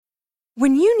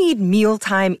When you need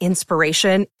mealtime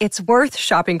inspiration, it's worth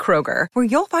shopping Kroger, where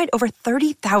you'll find over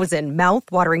 30,000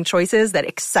 mouth-watering choices that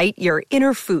excite your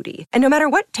inner foodie. And no matter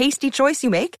what tasty choice you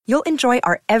make, you'll enjoy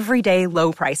our everyday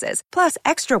low prices, plus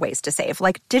extra ways to save,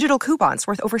 like digital coupons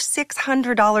worth over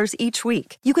 $600 each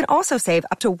week. You can also save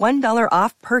up to $1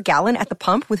 off per gallon at the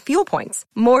pump with fuel points.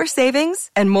 More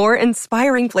savings and more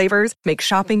inspiring flavors make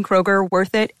shopping Kroger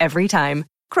worth it every time.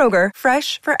 Kroger,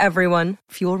 fresh for everyone.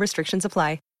 Fuel restrictions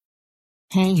apply.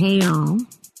 Hey, y'all.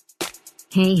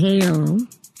 Hey, y'all.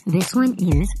 This one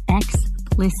is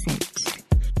explicit.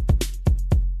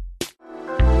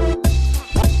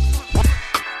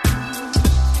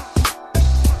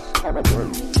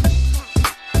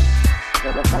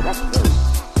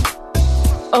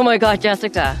 Oh my God,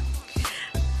 Jessica.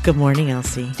 Good morning,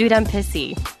 Elsie. Dude, I'm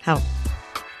pissy. How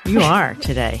you are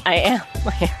today? I am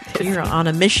pissy. You're on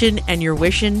a mission and you're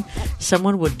wishing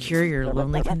someone would cure your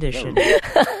lonely condition.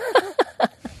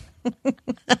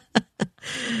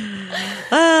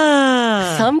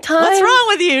 Sometimes. What's wrong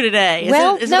with you today?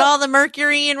 Is it no. all the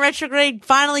Mercury in retrograde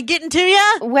finally getting to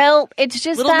you? Well, it's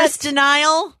just little that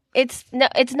misdenial. It's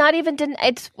not even.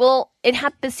 It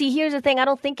happens. See, here's the thing. I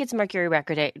don't think it's Mercury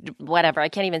retrograde. Whatever. I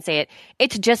can't even say it.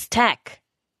 It's just tech.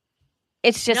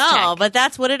 It's just tech. No, but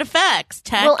that's what it affects.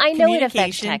 Tech. Well, I know it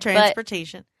affects tech,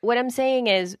 transportation. But what I'm saying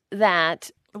is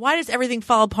that. Why does everything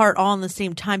fall apart all in the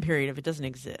same time period if it doesn't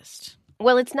exist?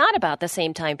 Well, it's not about the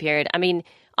same time period. I mean,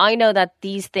 I know that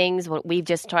these things, what we've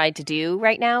just tried to do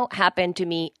right now, happen to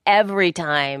me every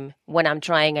time when I'm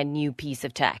trying a new piece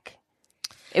of tech.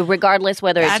 Regardless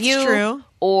whether it's you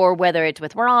or whether it's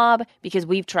with Rob, because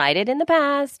we've tried it in the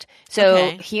past.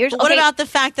 So what about the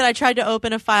fact that I tried to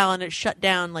open a file and it shut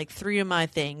down like 3 of my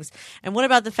things? And what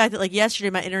about the fact that like yesterday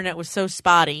my internet was so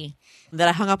spotty that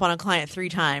I hung up on a client 3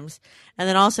 times? And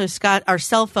then also Scott, our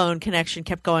cell phone connection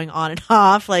kept going on and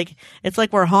off. Like it's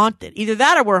like we're haunted. Either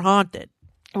that or we're haunted.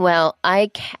 Well,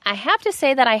 I have to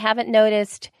say that I haven't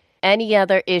noticed any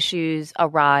other issues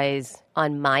arise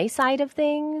on my side of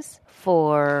things.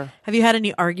 Have you had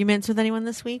any arguments with anyone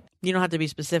this week? You don't have to be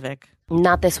specific.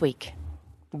 Not this week,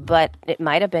 but it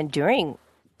might have been during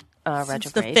retrograde.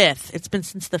 Since the 5th. It's been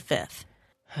since the 5th.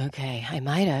 Okay, I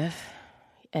might have,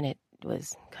 and it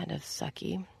was kind of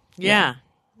sucky. Yeah.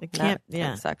 It can't.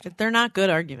 Sucked. They're not good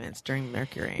arguments during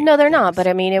Mercury. No, they're not. But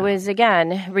I mean, it was,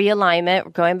 again,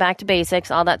 realignment, going back to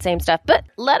basics, all that same stuff. But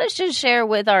let us just share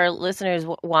with our listeners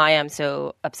why I'm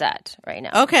so upset right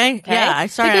now. Okay? Yeah. I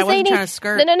wasn't trying to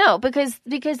skirt. No. Because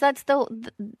that's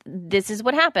this is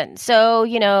what happened. So,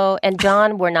 and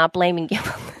John, we're not blaming you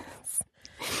on this.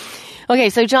 Okay.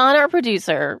 So John, our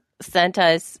producer, sent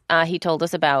us, he told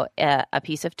us about a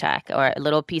piece of tech or a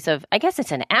little piece of, I guess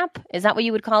it's an app. Is that what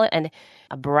you would call it? And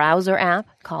a browser app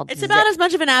called It's about as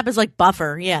much of an app as like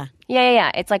Buffer. Yeah.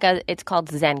 Yeah. It's called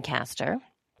Zencastr.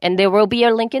 And there will be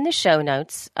a link in the show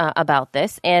notes about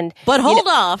this. But hold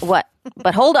off. What?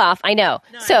 But hold off. I know.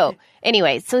 So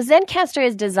Zencastr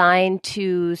is designed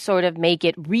to sort of make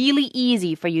it really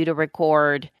easy for you to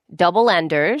record double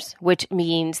enders, which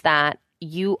means that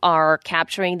you are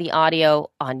capturing the audio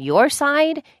on your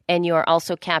side and you're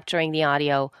also capturing the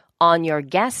audio on your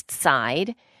guest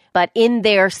side, but in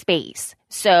their space.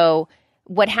 So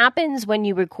what happens when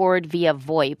you record via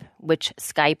VoIP, which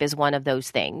Skype is one of those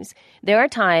things, there are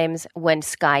times when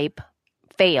Skype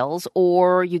fails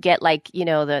or you get like,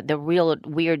 the real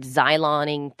weird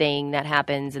Zyloning thing that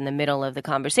happens in the middle of the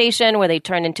conversation where they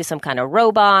turn into some kind of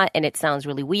robot and it sounds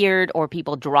really weird, or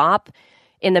people drop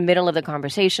in the middle of the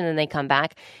conversation and they come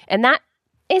back. And that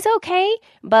is okay.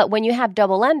 But when you have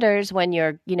double enders, when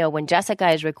when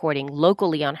Jessica is recording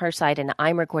locally on her side and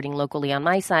I'm recording locally on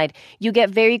my side, you get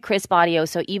very crisp audio.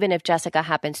 So even if Jessica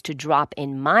happens to drop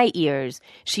in my ears,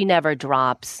 she never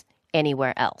drops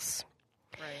anywhere else.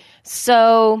 Right.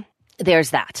 So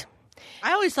there's that.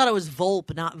 I always thought it was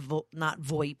VoIP, not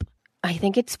VoIP. I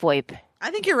think it's VoIP. I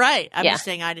think you're right. I'm just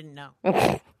saying I didn't know.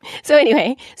 So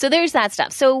anyway, so there's that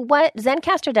stuff. So what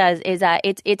Zencastr does is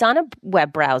it's on a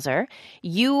web browser.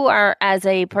 You are, as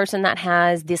a person that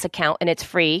has this account, and it's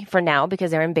free for now because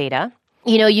they're in beta.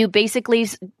 You basically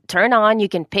turn on. You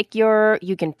can pick your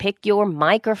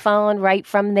microphone right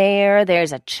from there.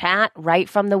 There's a chat right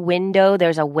from the window.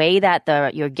 There's a way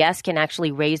that your guest can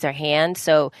actually raise their hand.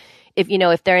 So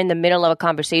if they're in the middle of a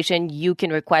conversation, you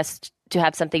can request to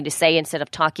have something to say instead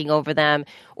of talking over them,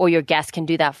 or your guest can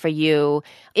do that for you.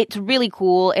 It's really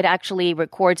cool. It actually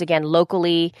records again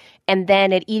locally, and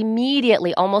then it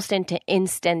immediately, almost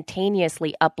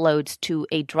instantaneously uploads to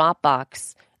a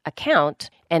Dropbox account.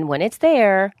 And when it's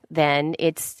there, then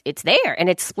it's there. And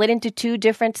it's split into two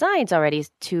different sides already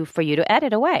for you to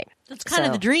edit away. It's kind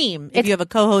of the dream if you have a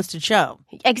co-hosted show.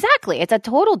 Exactly. It's a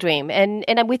total dream. And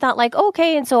we thought like,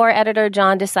 okay. And so our editor,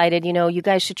 John, decided, you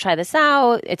guys should try this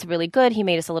out. It's really good. He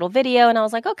made us a little video. And I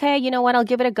was like, okay, you know what? I'll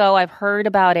give it a go. I've heard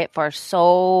about it for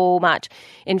so much.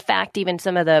 In fact, even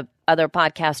some of the other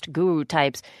podcast guru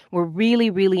types were really,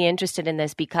 really interested in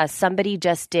this because somebody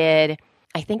just did,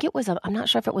 I think it was, I'm not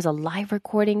sure if it was a live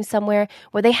recording somewhere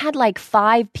where they had like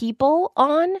 5 people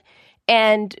on.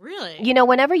 And, really?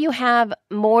 Whenever you have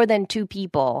more than 2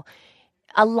 people,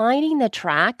 aligning the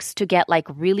tracks to get like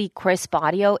really crisp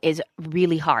audio is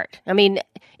really hard. I mean,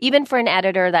 even for an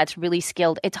editor that's really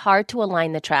skilled, it's hard to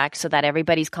align the tracks so that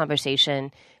everybody's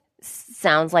conversation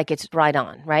sounds like it's right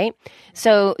on, right?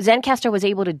 So Zencastr was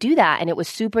able to do that, and it was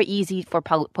super easy for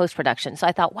post-production. So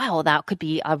I thought, wow, that could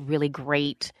be a really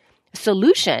great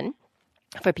solution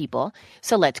for people.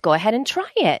 So let's go ahead and try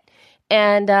it.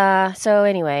 And so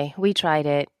anyway, we tried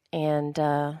it,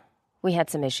 and we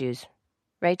had some issues.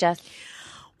 Right, Jess?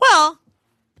 Well,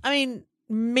 I mean,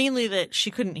 mainly that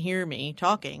she couldn't hear me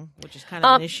talking, which is kind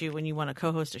of an issue when you want to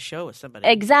co-host a show with somebody.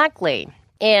 Exactly.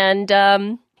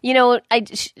 And,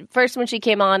 first when she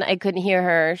came on, I couldn't hear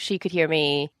her. She could hear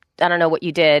me. I don't know what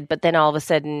you did, but then all of a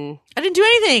sudden... I didn't do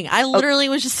anything. I literally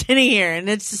was just sitting here, and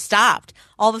it just stopped.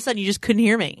 All of a sudden, you just couldn't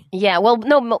hear me. Yeah, well,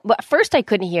 no, but first I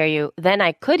couldn't hear you. Then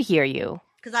I could hear you.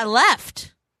 Because I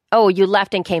left. Oh, you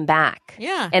left and came back.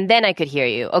 Yeah. And then I could hear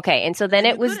you. Okay. And so then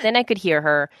then I could hear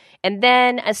her. And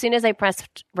then as soon as I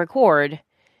pressed record,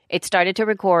 it started to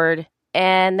record,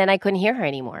 and then I couldn't hear her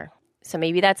anymore. So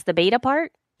maybe that's the beta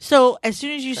part. So as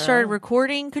soon as you started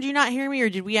recording, could you not hear me, or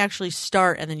did we actually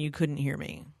start and then you couldn't hear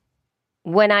me?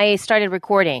 When I started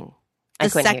recording, I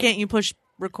couldn't hear you. The second you pushed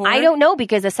record? I don't know,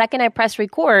 because the second I pressed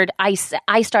record, I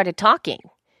started talking.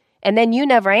 And then you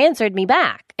never answered me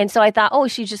back. And so I thought, oh,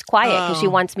 she's just quiet because she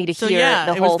wants me to hear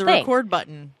the whole thing. it was the record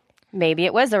button. Maybe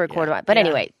it was the record button. But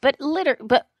anyway, but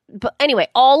anyway,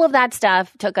 all of that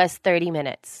stuff took us 30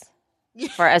 minutes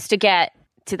for us to get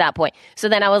to that point. So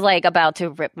then I was like about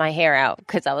to rip my hair out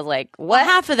because I was like, what? Well,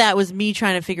 half of that was me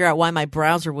trying to figure out why my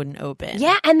browser wouldn't open.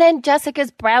 Yeah, and then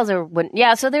Jessica's browser wouldn't.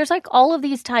 Yeah, so there's like all of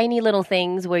these tiny little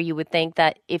things where you would think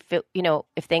that if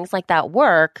things like that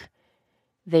work,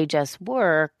 they just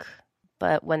work.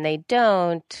 But when they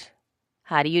don't,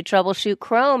 how do you troubleshoot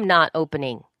Chrome not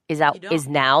opening? Is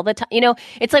now the time?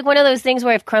 It's like one of those things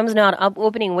where if Chrome's not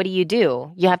opening, what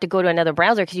do? You have to go to another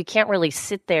browser because you can't really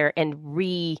sit there and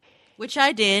Which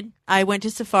I did. I went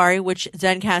to Safari, which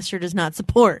Zencastr does not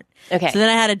support. Okay. So then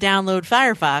I had to download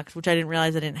Firefox, which I didn't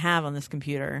realize I didn't have on this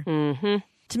computer. Mm-hmm.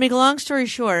 To make a long story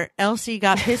short, Elsie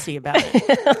got pissy about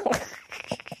it.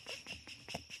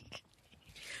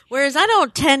 Whereas I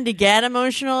don't tend to get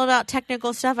emotional about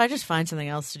technical stuff. I just find something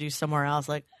else to do somewhere else.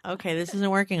 Like, okay, this isn't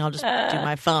working. I'll just do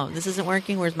my phone. This isn't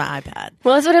working. Where's my iPad?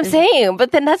 Well, that's what I'm saying.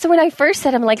 But then that's when I first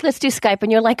said, I'm like, let's do Skype.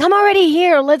 And you're like, I'm already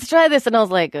here. Let's try this. And I was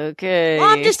like, okay. Well,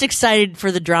 I'm just excited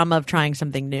for the drama of trying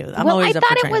something new. I'm always up for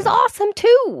trying. I thought it was awesome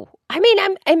too. It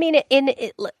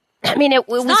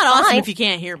was not fine. Awesome if you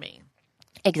can't hear me.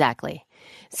 Exactly.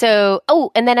 So,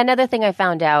 and then another thing I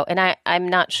found out, and I'm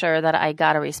not sure that I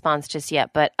got a response just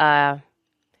yet, but no,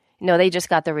 they just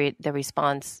got the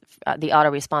response, the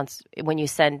auto response when you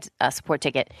send a support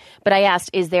ticket. But I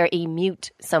asked, is there a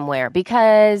mute somewhere?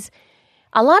 Because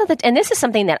a lot of and this is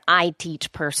something that I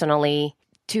teach personally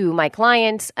to my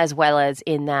clients, as well as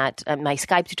in that my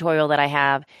Skype tutorial that I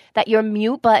have, that your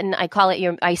mute button, I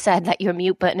said that your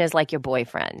mute button is like your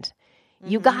boyfriend.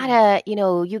 You gotta,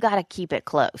 you gotta keep it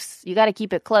close. You gotta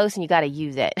keep it close, and you gotta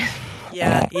use it.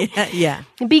 Yeah.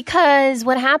 Because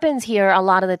what happens here a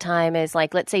lot of the time is,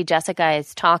 like, let's say Jessica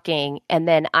is talking, and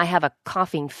then I have a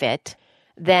coughing fit.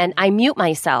 Then I mute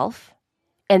myself,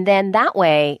 and then that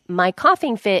way my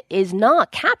coughing fit is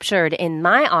not captured in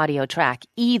my audio track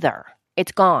either.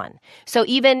 It's gone. So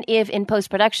even if in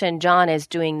post-production John is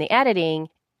doing the editing,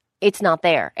 it's not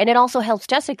there. And it also helps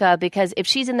Jessica because if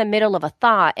she's in the middle of a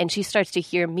thought and she starts to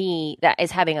hear me that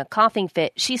is having a coughing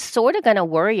fit, she's sort of going to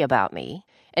worry about me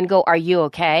and go, are you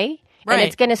okay? Right. And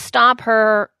it's going to stop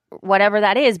her, whatever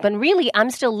that is. But really,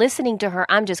 I'm still listening to her.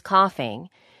 I'm just coughing.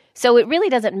 So it really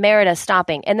doesn't merit us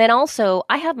stopping. And then also,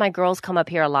 I have my girls come up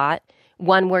here a lot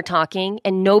when we're talking,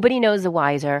 and nobody knows the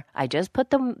wiser. I just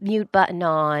put the mute button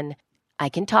on. I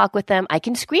can talk with them. I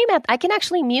can scream I can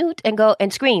actually mute and go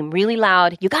and scream really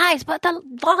loud. You guys, put the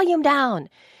volume down.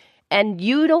 And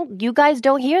you guys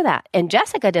don't hear that. And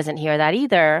Jessica doesn't hear that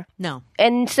either. No.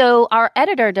 And so our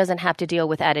editor doesn't have to deal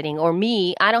with editing, or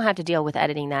me, I don't have to deal with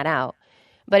editing that out.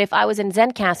 But if I was in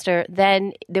Zencaster,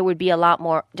 then there would be a lot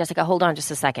more, Jessica, hold on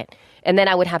just a second. And then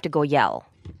I would have to go yell.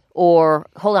 Or,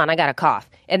 hold on, I got a cough.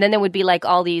 And then there would be like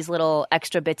all these little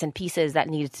extra bits and pieces that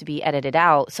needed to be edited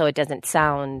out so it doesn't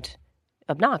sound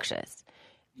obnoxious,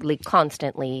 like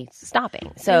constantly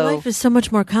stopping. So Your life is so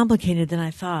much more complicated than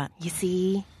I thought. you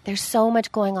see, there's so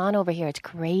much going on over here. It's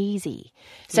crazy.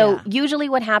 So usually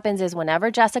what happens is whenever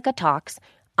Jessica talks,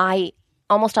 I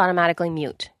almost automatically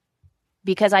mute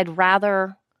because I'd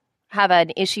rather have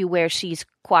an issue where she's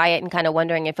quiet and kind of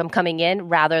wondering if I'm coming in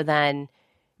rather than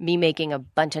me making a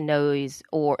bunch of noise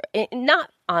or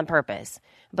not on purpose,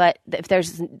 but if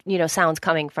there's, sounds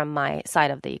coming from my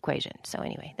side of the equation. So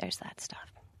anyway, there's that stuff.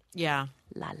 Yeah.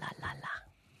 La, la, la, la.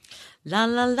 La,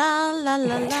 la, la, la,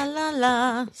 la, la, la,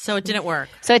 la. So it didn't work.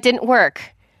 So it didn't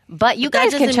work, but you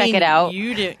guys can check it out.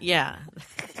 You do. Yeah.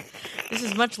 This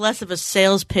is much less of a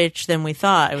sales pitch than we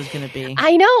thought it was going to be.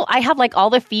 I know. I have like all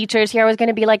the features here. I was going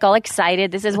to be like all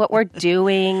excited. This is what we're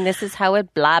doing. This is how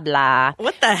it blah, blah.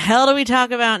 What the hell do we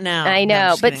talk about now? I know.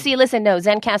 No, but see, listen, no,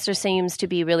 Zencaster seems to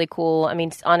be really cool. I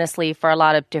mean, honestly, for a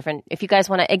lot of different, if you guys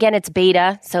want to, again, it's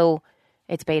beta. So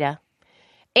it's beta.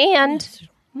 And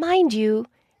mind you,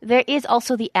 there is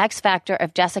also the X factor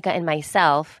of Jessica and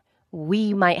myself.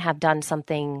 We might have done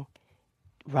something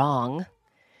wrong.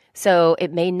 So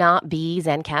it may not be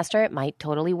Zencaster. It might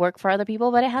totally work for other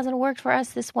people, but it hasn't worked for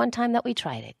us this one time that we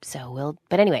tried it.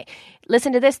 But anyway,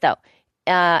 listen to this though.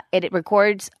 It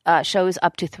records shows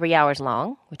up to 3 hours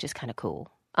long, which is kind of cool.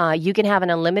 You can have an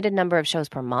unlimited number of shows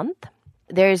per month.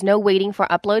 There is no waiting for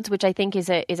uploads, which I think is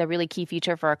a really key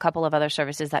feature for a couple of other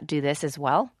services that do this as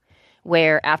well.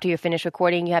 Where after you're finished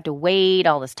recording, you have to wait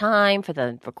all this time for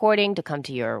the recording to come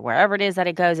to your wherever it is that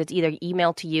it goes. It's either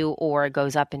emailed to you or it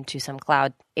goes up into some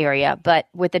cloud area. But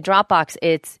with the Dropbox,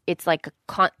 it's like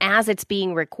as it's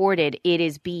being recorded, it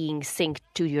is being synced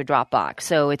to your Dropbox.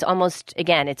 So it's almost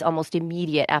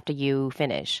immediate after you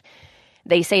finish.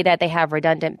 They say that they have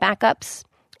redundant backups.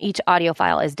 Each audio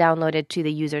file is downloaded to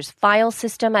the user's file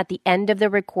system at the end of the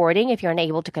recording. If you're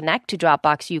unable to connect to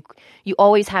Dropbox, you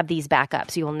always have these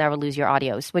backups. You will never lose your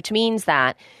audios, which means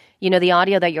that, the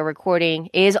audio that you're recording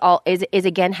is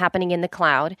again happening in the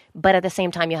cloud, but at the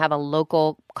same time you have a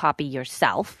local copy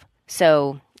yourself.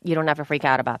 So you don't have to freak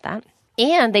out about that.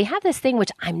 And they have this thing,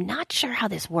 which I'm not sure how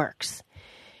this works.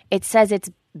 It says it's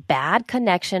bad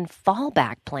connection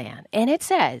fallback plan. And it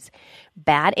says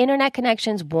bad internet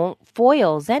connections won't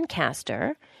foil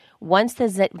Zencaster. Once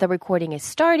the recording is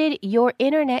started, your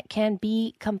internet can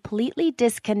be completely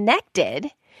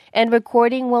disconnected and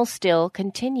recording will still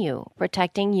continue.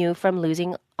 Protecting you from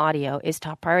losing audio is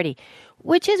top priority,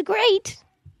 which is great.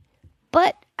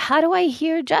 But how do I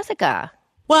hear Jessica?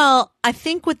 Well, I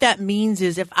think what that means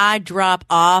is if I drop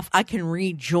off, I can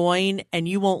rejoin and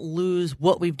you won't lose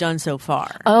what we've done so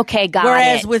far. Okay, got it.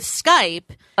 Whereas with Skype,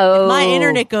 if my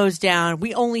internet goes down,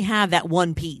 we only have that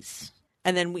one piece.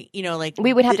 And then we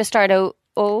would have to start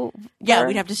over. Yeah,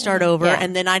 we'd have to start over Yeah.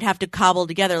 and then I'd have to cobble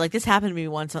together. Like this happened to me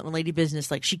once on Lady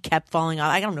Business. Like she kept falling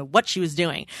off. I don't know what she was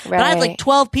doing. But I had like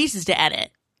 12 pieces to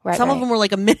edit. Right, Some of them were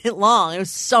like a minute long. It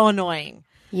was so annoying.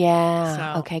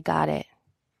 Yeah. So- Okay, got it.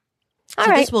 So All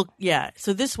right.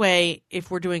 So this way, if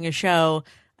we're doing a show,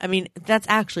 I mean, that's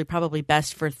actually probably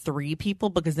best for 3 people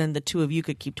because then the 2 of you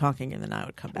could keep talking and then I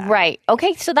would come back. Right.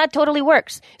 Okay, so that totally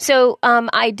works. So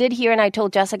I did hear, and I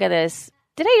told Jessica this.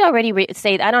 Did I already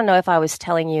say, I don't know if I was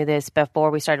telling you this before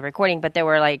we started recording, but there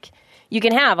were like, you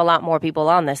can have a lot more people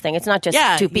on this thing. It's not just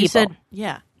 2 people. You said,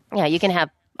 yeah. Yeah, you can have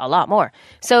a lot more.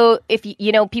 So if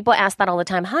people ask that all the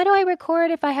time, how do I record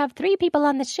if I have 3 people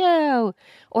on the show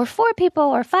or 4 people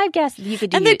or 5 guests? You could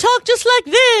do And they talk just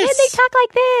like this. And they talk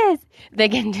like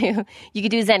this. You could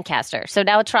do Zencaster. So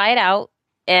now try it out.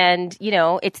 And,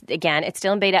 it's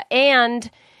still in beta.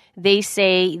 And they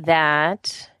say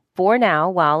that for now,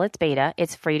 while it's beta,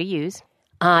 it's free to use.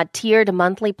 Tiered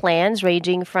monthly plans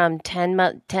ranging from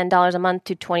 $10 a month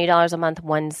to $20 a month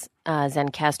once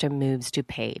Zencaster moves to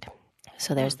paid.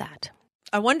 So there's that.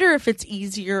 I wonder if it's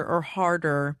easier or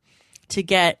harder to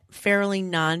get fairly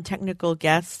non-technical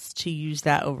guests to use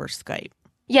that over Skype.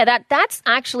 Yeah, that's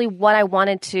actually what I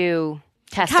wanted to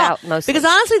test out mostly. Because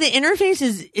honestly, the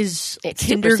interface is It's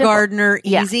kindergartner super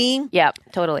simple. easy. Yeah,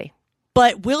 totally.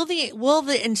 But will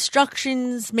the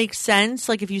instructions make sense?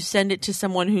 Like if you send it to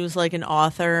someone who's like an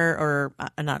author or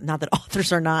not that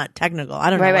authors are not technical.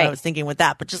 I don't know what I was thinking with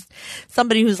that, but just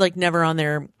somebody who's like never on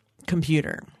their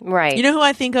computer. Right. You know who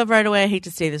I think of right away? I hate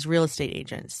to say this, real estate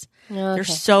agents. Okay. They're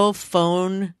so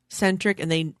phone centric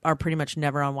and they are pretty much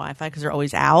never on Wi-Fi because they're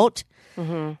always out.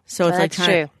 Mm-hmm. So it's like that's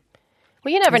true.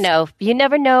 Well, you never know. You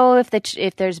never know if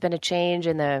there's been a change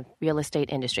in the real estate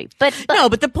industry. But no,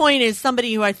 but the point is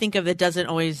somebody who I think of that doesn't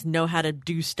always know how to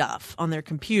do stuff on their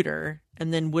computer,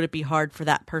 and then would it be hard for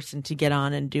that person to get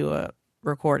on and do a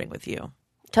recording with you?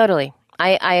 Totally.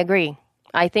 I agree.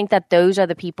 I think that those are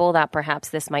the people that perhaps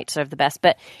this might serve the best.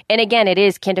 But, and again, it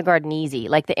is kindergarten easy.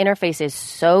 Like the interface is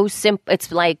so simple.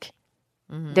 It's like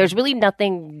there's really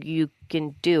nothing you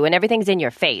can do and everything's in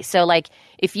your face. So like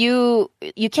if you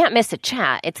can't miss a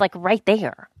chat, it's like right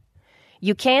there.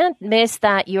 You can't miss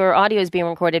that your audio is being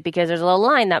recorded because there's a little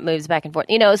line that moves back and forth.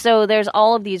 So there's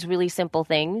all of these really simple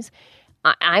things.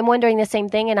 I'm wondering the same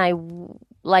thing. And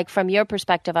like from your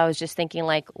perspective, I was just thinking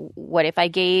like, what if I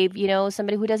gave,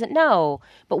 somebody who doesn't know,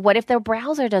 but what if their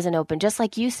browser doesn't open? Just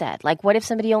like you said, like what if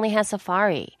somebody only has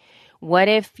Safari? What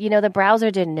if, the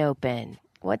browser didn't open?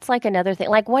 What's like another thing?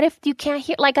 Like what if you can't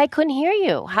hear, like I couldn't hear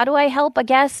you? How do I help a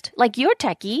guest? Like you're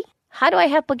techie. How do I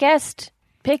help a guest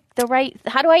pick the right,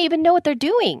 how do I even know what they're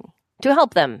doing to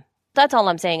help them? That's all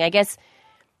I'm saying. I guess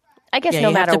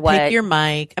no matter what. Pick your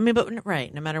mic. I mean, but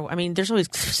right, no matter what. I mean, there's always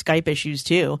Skype issues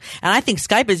too. And I think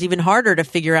Skype is even harder to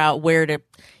figure out where to, you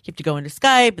have to go into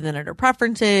Skype and then under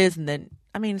preferences. And then,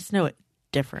 I mean, it's no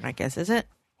different, I guess, is it?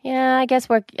 Yeah, I guess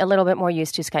we're a little bit more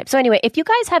used to Skype. So anyway, if you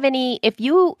guys have if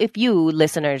you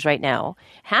listeners right now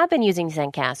have been using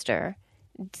Zencastr,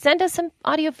 send us some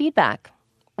audio feedback.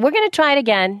 We're going to try it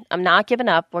again. I'm not giving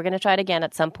up. We're going to try it again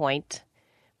at some point,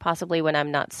 possibly when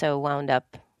I'm not so wound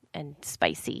up and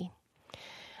spicy.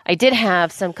 I did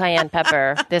have some cayenne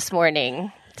pepper this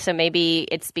morning, so maybe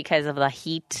it's because of the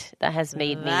heat that has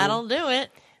made me. That'll do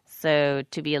it. So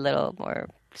to be a little more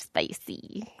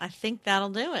spicy. I think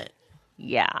that'll do it.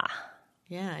 Yeah.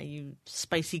 Yeah, you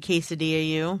spicy quesadilla,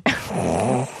 you.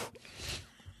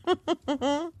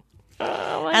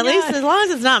 At least as long as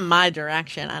it's not my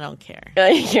direction, I don't care.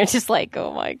 You're just like,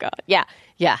 oh my God. Yeah.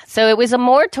 Yeah. So it was a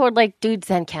more toward like, dude,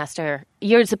 Zencastr,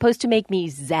 you're supposed to make me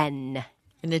zen.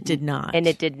 And it did not. And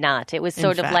it did not. It was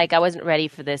sort of like I wasn't ready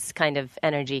for this kind of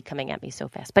energy coming at me so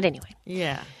fast. But anyway.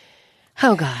 Yeah.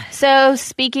 Oh, God. So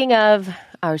speaking of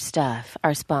our stuff,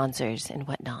 our sponsors and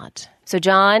whatnot. So,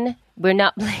 John, we're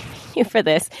not blaming you for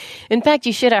this. In fact,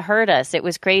 you should have heard us. It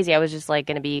was crazy. I was just like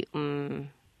going to be,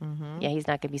 yeah, he's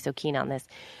not going to be so keen on this.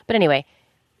 But anyway,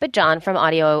 John from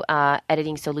Audio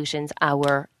Editing Solutions,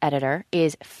 our editor,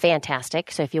 is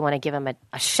fantastic. So if you want to give him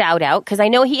a shout out, because I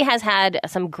know he has had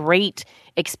some great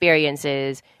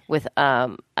experiences with,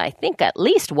 I think, at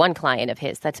least one client of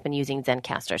his that's been using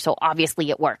Zencastr. So obviously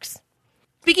it works.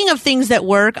 Speaking of things that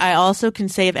work, I also can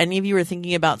say if any of you are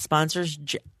thinking about sponsors,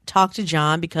 talk to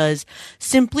John, because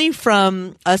simply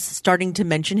from us starting to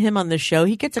mention him on the show,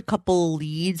 he gets a couple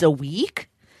leads a week.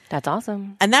 That's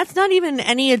awesome. And that's not even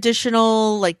any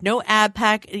additional, like no ad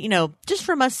pack, just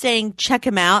from us saying check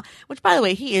him out, which by the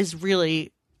way, he is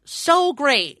really so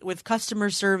great with customer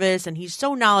service and he's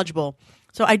so knowledgeable.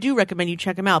 So I do recommend you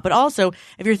check him out. But also,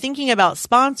 if you're thinking about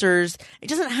sponsors, it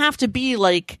doesn't have to be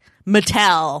like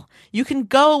Mattel. You can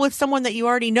go with someone that you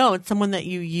already know. It's someone that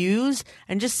you use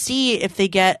and just see if they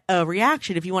get a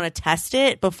reaction if you want to test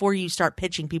it before you start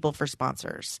pitching people for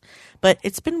sponsors. But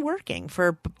it's been working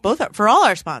for all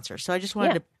our sponsors. So I just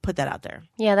wanted to put that out there.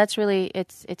 Yeah, that's really,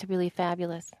 it's really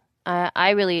fabulous.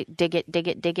 I really dig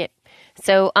it.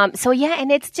 So yeah,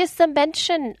 and it's just a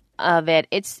mention of it.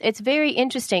 It's very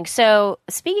interesting. So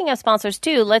speaking of sponsors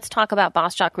too, let's talk about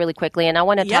Boss Jock really quickly. And I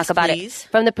want to talk about it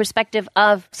from the perspective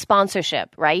of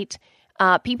sponsorship, right?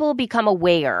 People become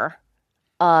aware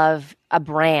of a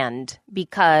brand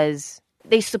because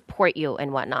they support you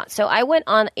and whatnot. So I went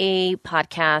on a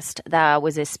podcast that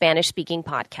was a Spanish speaking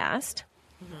podcast,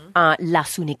 La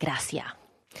Sunegracia.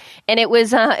 And I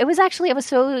was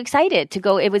so excited to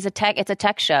go. It's a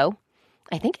tech show.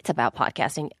 I think it's about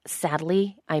podcasting.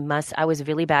 Sadly, I was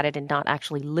really bad at it and not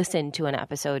actually listen to an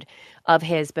episode of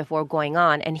his before going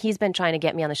on. And he's been trying to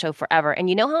get me on the show forever. And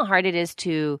you know how hard it is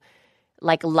to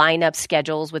like line up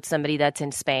schedules with somebody that's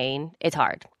in Spain? It's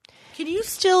hard. Can you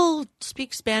still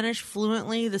speak Spanish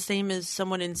fluently the same as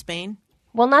someone in Spain?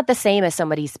 Well, not the same as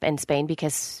somebody in Spain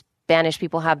because Spanish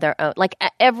people have their own, like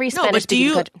every Spanish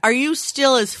speaking country. Are you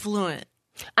still as fluent?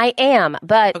 I am,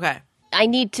 but okay. I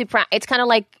need to it's kind of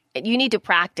like you need to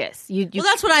practice. Well,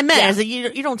 that's what I meant. Is that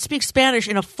you don't speak Spanish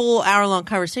in a full hour-long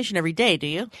conversation every day, do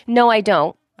you? No, I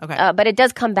don't. Okay. But it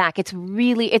does come back. It's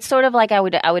sort of like I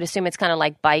would assume it's kind of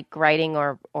like bike riding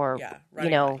or or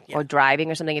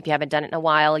driving or something. If you haven't done it in a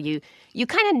while, you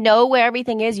kind of know where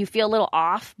everything is. You feel a little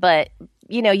off, but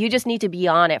you just need to be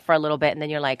on it for a little bit, and then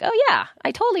you're like, oh yeah,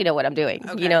 I totally know what I'm doing.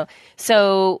 Okay.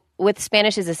 So with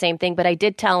Spanish is the same thing. But I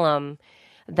did tell him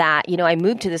that I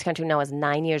moved to this country when I was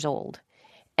 9 years old.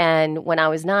 And when I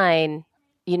was 9,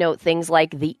 things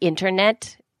like the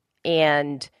internet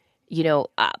and,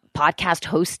 podcast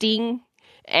hosting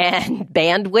and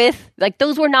bandwidth, like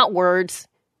those were not words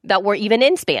that were even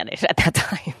in Spanish at that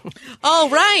time. Oh,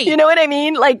 right. You know what I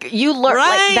mean? Like you learn,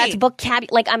 right. like that's vocabulary.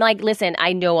 Like I'm like, listen,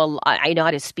 I know how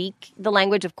to speak the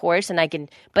language, of course, and I can.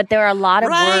 But there are a lot of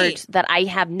right. words that I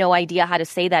have no idea how to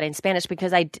say that in Spanish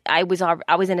because I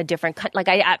was in a different country. Like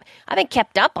I haven't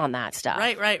kept up on that stuff.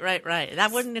 Right.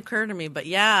 That wouldn't occur to me, but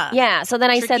yeah. Yeah. So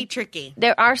then I said, tricky.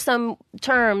 There are some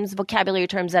terms, vocabulary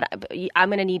terms that I'm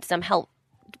going to need some help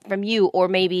from you, or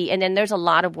maybe, and then there's a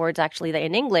lot of words actually that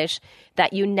in English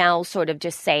that you now sort of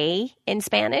just say in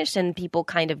Spanish and people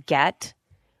kind of get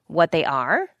what they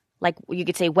are. Like you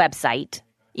could say website,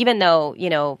 even though,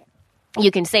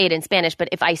 you can say it in Spanish, but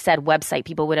if I said website,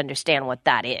 people would understand what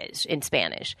that is in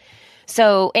Spanish.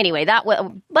 So anyway,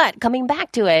 but coming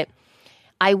back to it,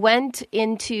 I went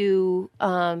into,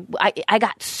 I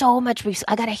got so much,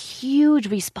 I got a huge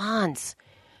response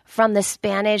from the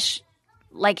Spanish,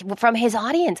 like from his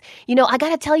audience. I got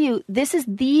to tell you, this is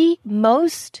the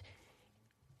most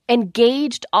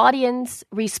engaged audience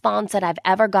response that I've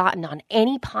ever gotten on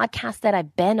any podcast that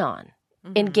I've been on,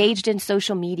 engaged in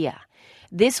social media.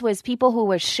 This was people who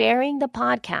were sharing the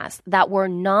podcast that were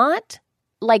not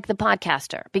like the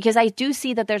podcaster, because I do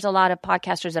see that there's a lot of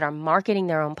podcasters that are marketing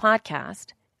their own podcast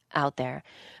out there.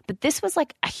 But this was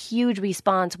like a huge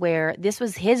response where this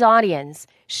was his audience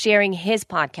sharing his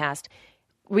podcast,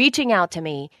 reaching out to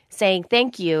me, saying,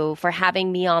 thank you for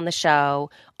having me on the show,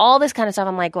 all this kind of stuff.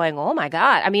 I'm like going, oh my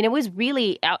God. I mean, it was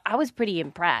really, I was pretty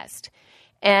impressed.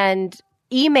 And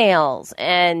emails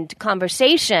and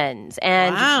conversations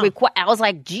and I was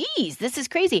like, geez, this is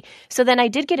crazy. So then I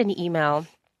did get an email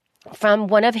from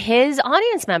one of his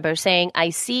audience members saying, I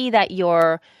see that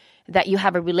you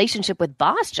have a relationship with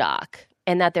Boss Jock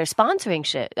and that they're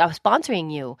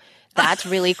sponsoring you. That's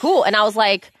really cool. And I was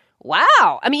like,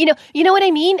 wow. I mean, you know what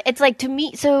I mean? It's like, to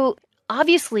me, so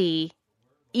obviously,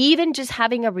 even just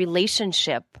having a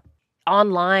relationship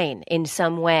online in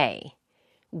some way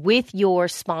with your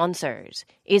sponsors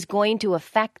is going to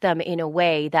affect them in a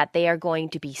way that they are going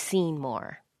to be seen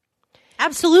more.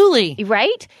 Absolutely.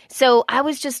 Right? So I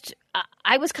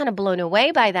was kind of blown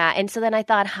away by that. And so then I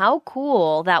thought, how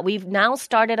cool that we've now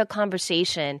started a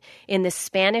conversation in the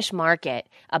Spanish market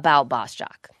about Boss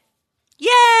Jock.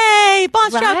 Yay!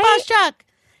 Boss Right? Jock, Boss Jock.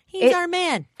 He's our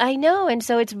man. I know. And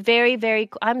so it's very, very,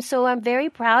 I'm very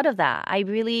proud of that. I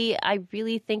really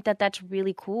think that that's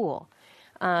really cool.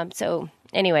 So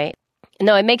anyway,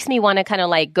 no, it makes me want to kind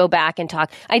of like go back and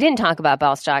talk. I didn't talk about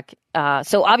Boss Jock.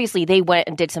 So obviously they went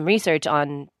and did some research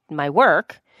on my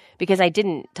work because I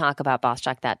didn't talk about Boss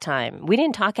Jock that time. We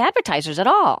didn't talk advertisers at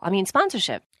all. I mean,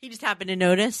 sponsorship. He just happened to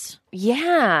notice.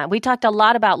 Yeah. We talked a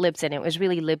lot about Libsyn. It was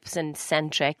really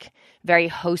Libsyn-centric, very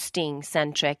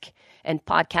hosting-centric and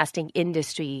podcasting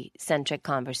industry-centric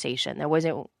conversation. There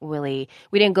wasn't really,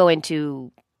 we didn't go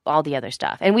into all the other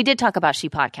stuff. And we did talk about She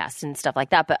Podcasts and stuff like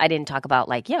that, but I didn't talk about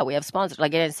like, yeah, we have sponsors.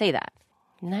 Like I didn't say that.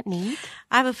 Isn't that neat?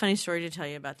 I have a funny story to tell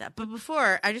you about that. But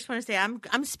before, I just want to say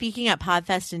I'm speaking at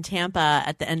PodFest in Tampa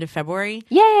at the end of February.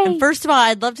 Yay! And first of all,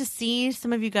 I'd love to see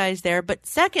some of you guys there. But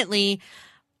secondly,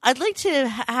 I'd like to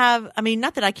have, I mean,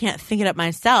 not that I can't think it up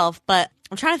myself, but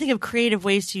I'm trying to think of creative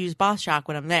ways to use Boss Jock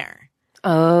when I'm there.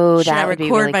 Oh, Should that I would be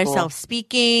record really myself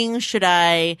speaking? Should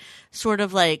I sort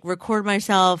of like record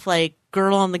myself like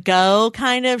girl on the go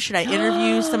kind of? Should I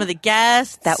interview some of the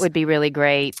guests? That would be really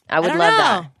great. I would don't love know.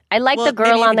 that. I like Well, the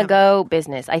girl maybe on you the can go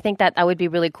business. I think that would be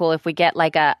really cool if we get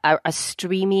like a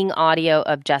streaming audio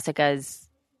of Jessica's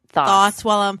thoughts.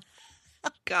 while I'm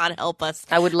God help us.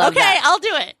 I would love that. Okay, I'll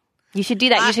do it. You should do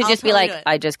that. You should I'll just be totally like, do it.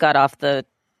 I just got off the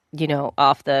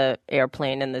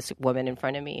airplane and this woman in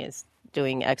front of me is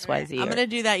doing X, Y, Z. I'm going to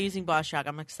do that using Boss Jock.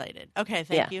 I'm excited. Okay,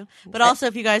 thank Yeah. you. But also,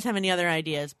 if you guys have any other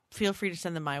ideas, feel free to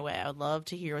send them my way. I would love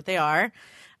to hear what they are.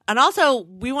 And also,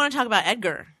 we want to talk about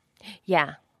Edgar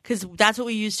Yeah. because that's what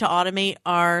we use to automate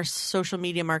our social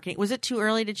media marketing. Was it too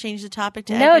early to change the topic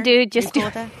to No, Edgar? dude, Are you just cool do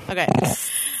with that? Okay.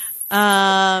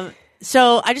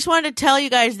 So I just wanted to tell you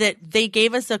guys that they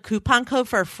gave us a coupon code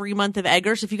for a free month of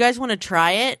Edgar. So if you guys want to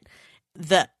try it,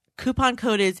 the coupon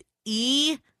code is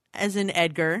E as in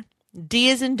Edgar,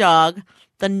 D as in dog,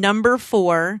 the number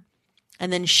 4,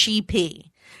 and then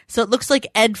She-P. So it looks like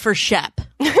Ed for Shep.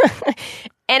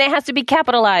 And it has to be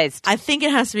capitalized. I think it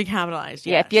has to be capitalized.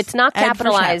 Yeah, Yes. if it's not Ed for Shep.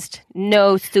 capitalized,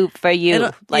 no soup for you,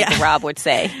 It'll- like yeah. Rob would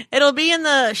say. It'll be in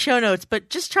the show notes, but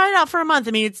just try it out for a month.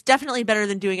 I mean, it's definitely better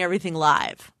than doing everything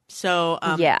live. So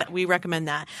Yeah. we recommend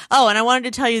that. Oh, and I wanted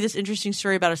to tell you this interesting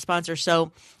story about a sponsor.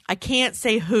 So I can't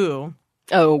say who,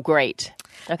 Oh, great.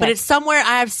 Okay. But it's somewhere.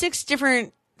 I have 6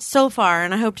 different so far,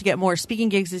 and I hope to get more speaking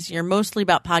gigs this year, mostly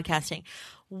about podcasting.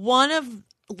 One of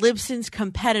Libsyn's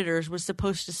competitors was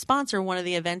supposed to sponsor one of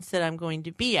the events that I'm going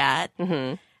to be at,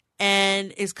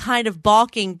 and is kind of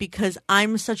balking because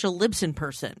I'm such a Libsyn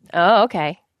person. Oh,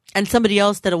 okay. And somebody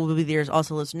else that will be there is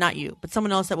also Libsyn. Not you, but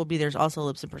someone else that will be there is also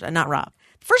a Libsyn person, not Rob.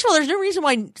 First of all, there's no reason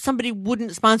why somebody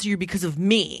wouldn't sponsor you because of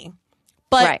me.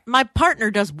 But my partner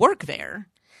does work there.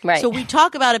 Right. So we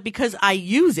talk about it because I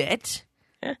use it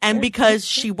and because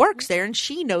she works there and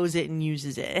she knows it and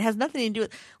uses it. It has nothing to do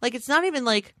with, like, it's not even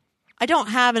like I don't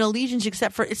have an allegiance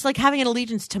except for, it's like having an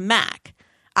allegiance to Mac.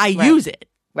 I use it.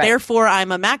 Right. Therefore,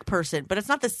 I'm a Mac person. But it's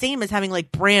not the same as having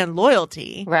like brand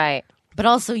loyalty. Right. But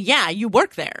also, yeah, you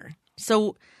work there.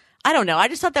 So I don't know. I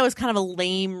just thought that was kind of a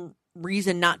lame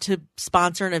reason not to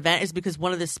sponsor an event is because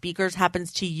one of the speakers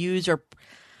happens to use or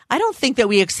I don't think that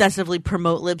we excessively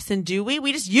promote Libsyn, do we?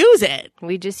 We just use it.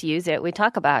 We just use it. We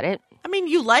talk about it. I mean,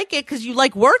 you like it because you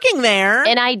like working there.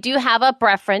 And I do have a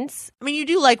preference. I mean, you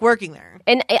do like working there.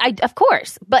 And I of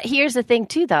course. But here's the thing,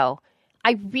 too, though.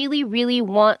 I really, really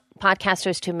want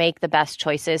podcasters to make the best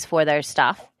choice for their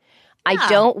stuff. Yeah. I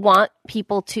don't want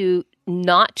people to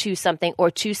not choose something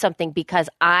or choose something because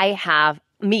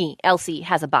Elsie,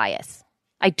 has a bias.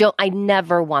 I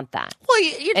never want that. Well,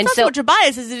 it's not so much a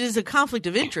bias as it is a conflict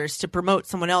of interest to promote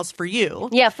someone else for you.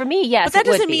 Yeah, for me, yes. But that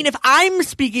doesn't mean if I'm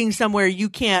speaking somewhere, you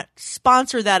can't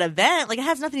sponsor that event. Like, it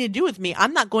has nothing to do with me.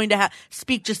 I'm not going to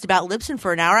speak just about Libsyn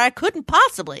for an hour. I couldn't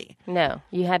possibly. No,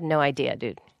 you had no idea,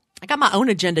 dude. I got my own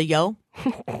agenda, yo.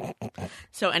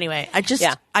 So anyway, I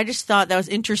just thought that was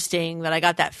interesting that I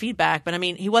got that feedback. But I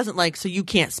mean, he wasn't like, so you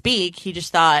can't speak. He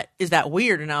just thought, is that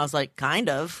weird? And I was like, kind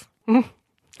of.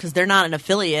 Because they're not an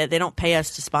affiliate. They don't pay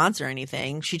us to sponsor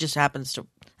anything. She just happens to,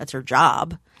 that's her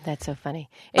job. That's so funny.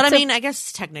 But I mean, I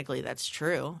guess technically that's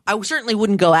true. I certainly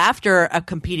wouldn't go after a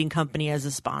competing company as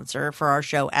a sponsor for our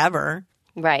show ever.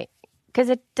 Right. Because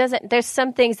it doesn't, there's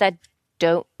some things that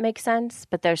don't make sense,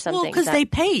 but there's some things because they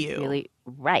pay you. Really,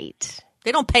 right.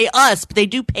 They don't pay us, but they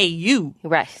do pay you.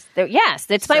 Right. Yes,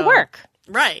 it's my work.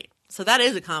 Right. So that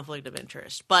is a conflict of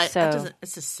interest. But that doesn't,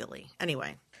 it's just silly.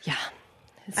 Anyway. Yeah.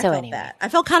 I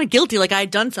felt kind of guilty, like I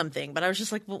had done something, but I was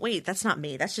just like, well, wait, that's not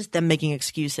me. That's just them making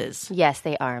excuses. Yes,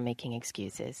 they are making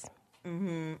excuses.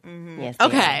 Yes.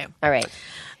 Okay. All right.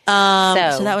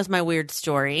 So that was my weird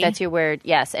story. That's your weird,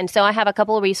 yes. And so I have a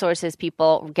couple of resources,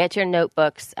 people. Get your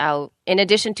notebooks out. In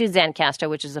addition to Zencastr,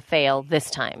 which is a fail this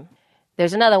time.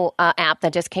 There's another app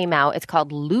that just came out. It's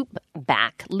called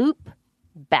Loopback.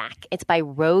 Loopback. It's by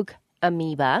Rogue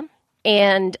Amoeba.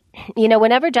 And, you know,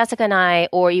 whenever Jessica and I,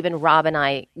 or even Rob and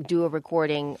I, do a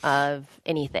recording of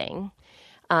anything,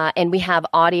 and we have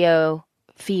audio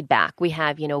feedback, we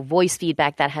have, voice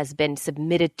feedback that has been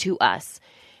submitted to us.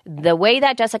 The way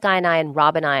that Jessica and I and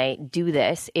Rob and I do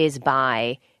this is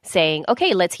by saying,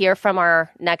 okay, let's hear from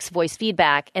our next voice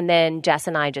feedback. And then Jess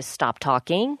and I just stop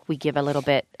talking. We give a little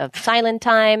bit of silent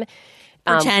time.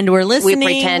 Pretend we're listening. We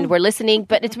pretend we're listening,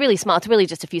 but it's really small. It's really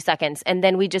just a few seconds. And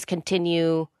then we just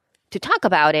continue to talk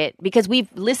about it because we've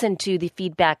listened to the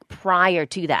feedback prior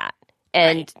to that.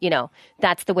 And,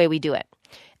 that's the way we do it.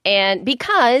 And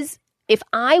because if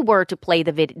I were to play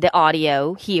the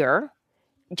audio here,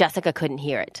 Jessica couldn't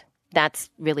hear it. That's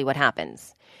really what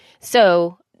happens.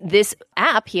 So this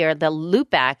app here, the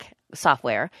Loopback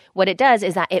software, what it does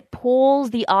is that it pulls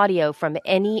the audio from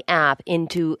any app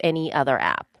into any other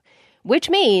app, which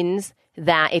means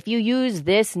that if you use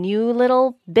this new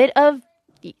little bit of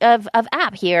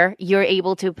app here, you're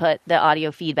able to put the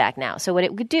audio feedback now. So what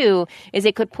it would do is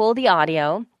it could pull the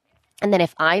audio, and then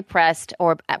if I pressed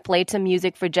or played some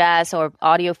music for Jess or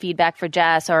audio feedback for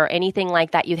Jess or anything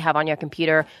like that you have on your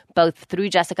computer, both through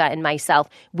Jessica and myself,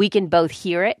 we can both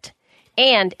hear it,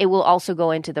 and it will also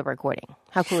go into the recording.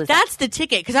 How cool is that? That's the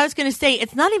ticket, because I was going to say,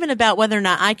 it's not even about whether or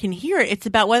not I can hear it. It's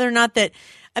about whether or not that,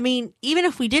 I mean, even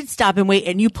if we did stop and wait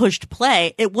and you pushed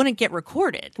play, it wouldn't get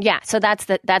recorded. Yeah, so that's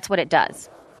what it does.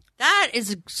 That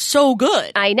is so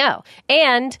good. I know.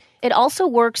 And it also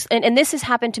works, and this has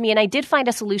happened to me, and I did find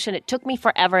a solution. It took me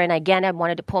forever, and again, I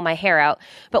wanted to pull my hair out.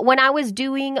 But when I was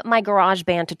doing my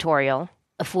GarageBand tutorial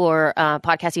for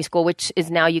Podcasting School, which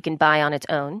is now you can buy on its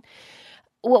own,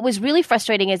 what was really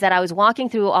frustrating is that I was walking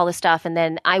through all the stuff, and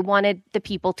then I wanted the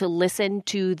people to listen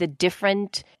to the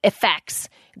different effects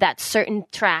that certain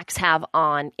tracks have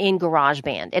on in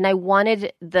GarageBand. And I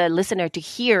wanted the listener to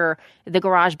hear the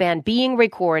GarageBand being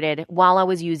recorded while I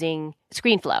was using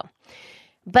ScreenFlow.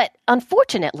 But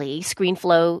unfortunately,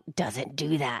 ScreenFlow doesn't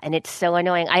do that, and it's so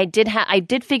annoying. I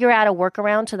did figure out a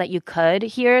workaround so that you could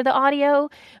hear the audio,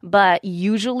 but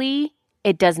usually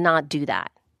it does not do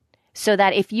that. so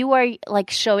that if you are like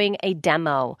showing a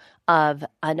demo of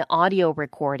an audio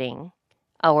recording,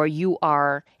 or you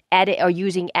are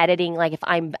using editing, like if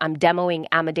I'm demoing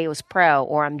Amadeus Pro,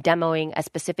 or I'm demoing a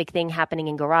specific thing happening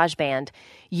in GarageBand,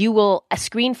 a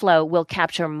ScreenFlow will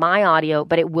capture my audio,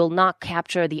 but it will not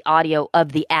capture the audio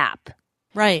of the app.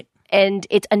 Right. And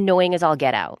it's annoying as all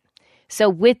get out. So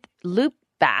with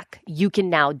Loopback, you can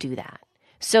now do that,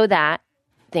 so that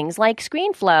things like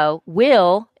ScreenFlow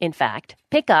will, in fact,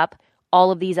 pick up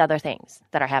all of these other things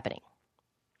that are happening.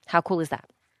 How cool is that?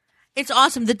 It's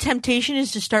awesome. The temptation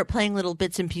is to start playing little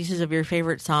bits and pieces of your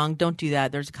favorite song. Don't do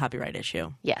that. There's a copyright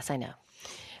issue. Yes, I know.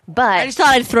 But I just thought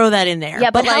I'd throw that in there.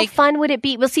 Yeah, but how fun would it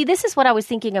be? Well, see, this is what I was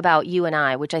thinking about you and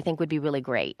I, which I think would be really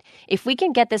great. If we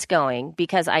can get this going,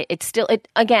 because it's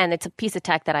a piece of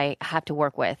tech that I have to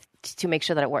work with to make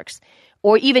sure that it works.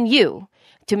 Or even you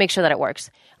to make sure that it works.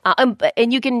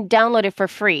 And you can download it for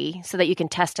free so that you can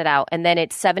test it out. And then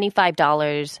it's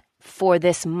 $75 for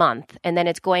this month, and then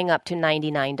it's going up to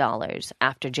 $99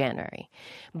 after January.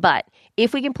 But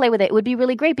if we can play with it, it would be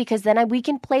really great, because then we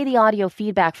can play the audio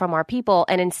feedback from our people,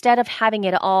 and instead of having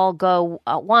it all go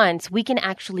at once, we can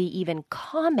actually even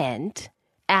comment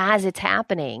as it's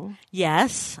happening.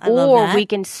 Yes, I love that. Or we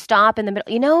can stop in the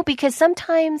middle, because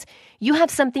sometimes you have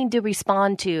something to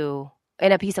respond to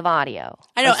in a piece of audio.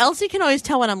 I know. Elsie can always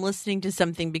tell when I'm listening to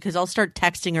something, because I'll start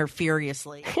texting her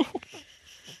furiously.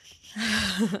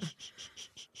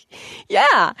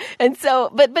 Yeah. And so,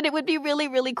 but it would be really,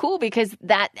 really cool, because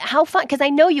how fun, because I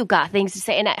know you got things to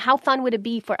say, and how fun would it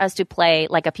be for us to play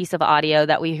like a piece of audio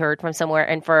that we heard from somewhere,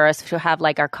 and for us to have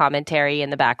like our commentary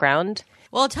in the background?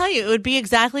 Well, I'll tell you, it would be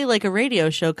exactly like a radio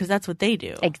show, because that's what they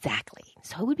do. Exactly.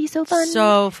 So it would be so fun.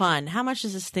 So fun. How much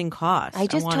does this thing cost? I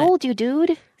just told you,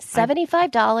 dude.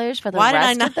 $75 for the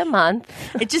rest of the month.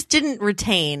 It just didn't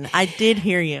retain. I did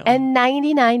hear you. And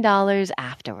 $99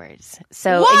 afterwards.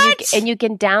 So what? And you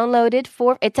can download it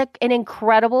it's an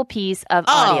incredible piece of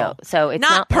audio. So it's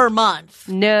not per month.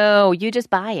 No, you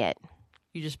just buy it.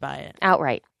 You just buy it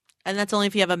outright. And that's only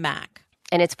if you have a Mac.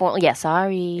 And it's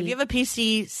sorry. If you have a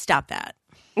PC, stop that.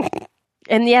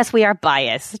 And yes, we are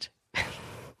biased.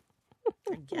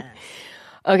 Yes.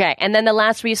 Okay, and then the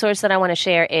last resource that I want to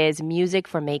share is Music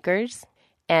for Makers.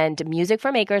 And Music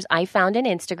for Makers, I found in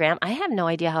Instagram. I have no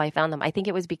idea how I found them. I think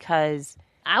it was because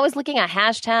I was looking at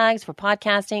hashtags for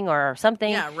podcasting or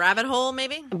something. Yeah, rabbit hole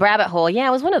maybe? Rabbit hole. Yeah,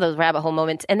 it was one of those rabbit hole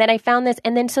moments. And then I found this.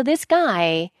 And then so this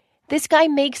guy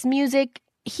makes music.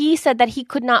 He said that he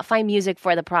could not find music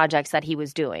for the projects that he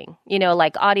was doing,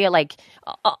 like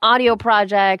audio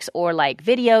projects or like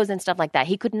videos and stuff like that.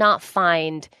 He could not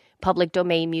find public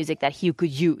domain music that he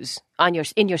could use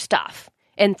in your stuff,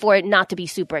 and for it not to be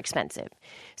super expensive.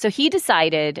 So he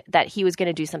decided that he was going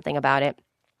to do something about it.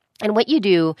 And what you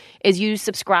do is you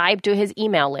subscribe to his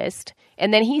email list,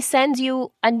 and then he sends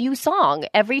you a new song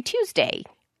every Tuesday.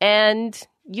 And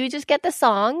you just get the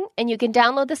song, and you can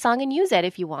download the song and use it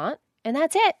if you want. And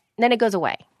that's it. And then it goes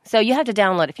away. So you have to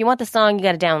download it. If you want the song, you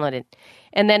got to download it.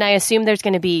 And then I assume there's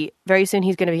going to be, very soon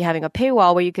he's going to be having a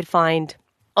paywall where you could find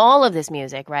all of this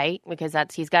music, right? Because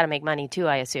he's got to make money too,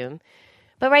 I assume.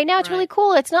 But right now it's really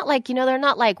cool. It's not like, they're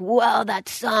not like, whoa, that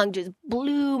song just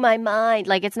blew my mind.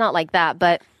 Like, it's not like that,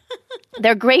 but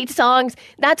they're great songs.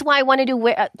 That's why I wanted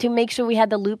to make sure we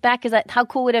had the loop back, because how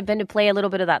cool would it have been to play a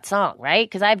little bit of that song, right?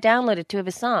 Because I've downloaded 2 of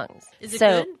his songs. Is it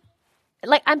good?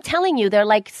 Like, I'm telling you, they're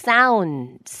like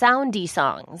soundy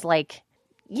songs. Like,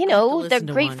 they're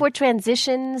great for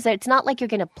transitions. It's not like you're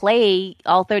going to play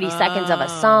all 30 seconds of a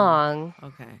song.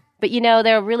 Okay. But,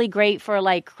 they're really great for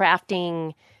like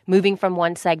crafting, moving from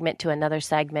one segment to another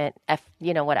segment,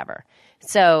 whatever.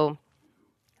 So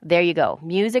there you go.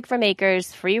 Music for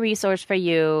Makers, free resource for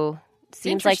you.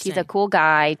 Seems like he's a cool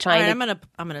guy. I'm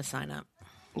gonna sign up.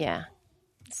 Yeah.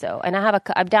 So, and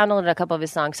I've downloaded a couple of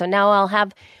his songs. So now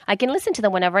I can listen to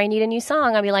them whenever I need a new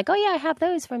song. I'll be like, oh yeah, I have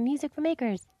those from Music for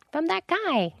Makers. From that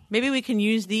guy. Maybe we can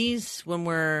use these when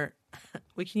we're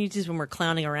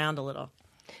clowning around a little.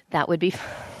 That would be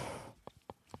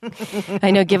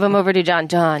I know, give them over to John.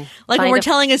 Like when we're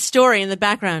telling a story in the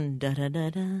background, da, da,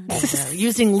 da, da, da, da,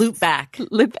 using loopback.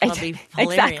 That'd be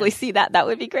hilarious. Exactly. See that? That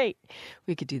would be great.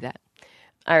 We could do that.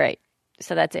 All right.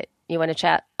 So that's it. You want to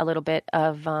chat a little bit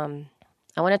of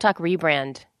I want to talk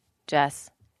rebrand,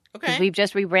 Jess. Okay. Because we've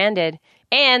just rebranded,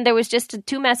 and there was just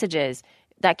 2 messages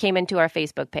that came into our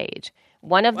Facebook page.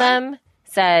 One of them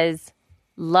says,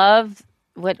 love...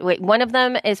 one of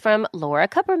them is from Laura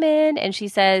Kupperman, and she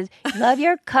says, love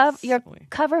your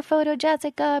cover photo,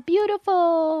 Jessica.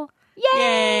 Beautiful.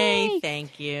 Yay!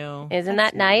 Thank you. Isn't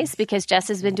that nice? Because Jess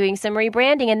has been doing some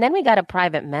rebranding. And then we got a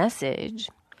private message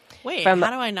Wait, from,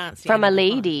 how do I not see from it a on the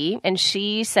phone? lady, and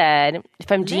she said,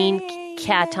 from Jean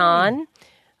Caton,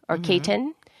 or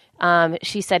Caton,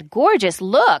 she said, gorgeous,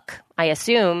 look. I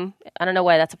assume, I don't know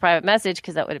why that's a private message,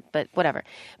 because that would, but whatever.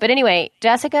 But anyway,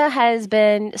 Jessica has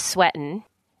been sweating,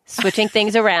 switching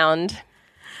things around.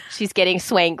 She's getting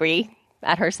swangry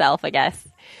at herself, I guess.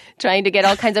 Trying to get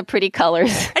all kinds of pretty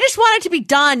colors. I just want it to be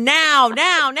done now.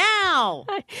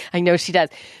 I know she does.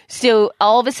 So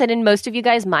all of a sudden, most of you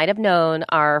guys might have known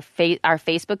our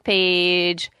Facebook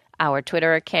page, our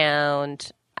Twitter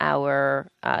account, our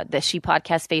the She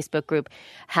Podcast Facebook group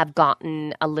have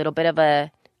gotten a little bit of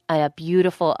a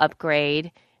beautiful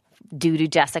upgrade due to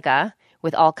Jessica,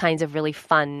 with all kinds of really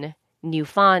fun new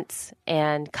fonts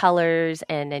and colors,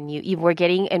 and a new.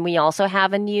 We also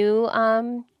have a new.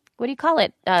 What do you call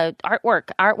it?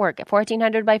 Artwork,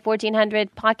 1400 by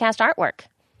 1400 podcast artwork.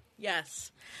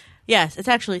 Yes, it's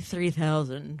actually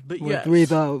 3,000, but yes.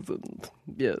 3,000,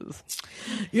 yes.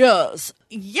 Yes.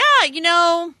 Yeah,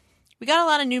 we got a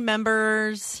lot of new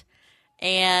members.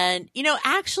 And,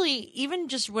 actually, even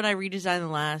just when I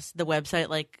redesigned the website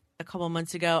like a couple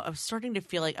months ago, I was starting to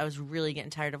feel like I was really getting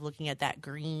tired of looking at that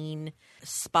green,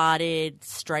 spotted,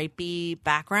 stripy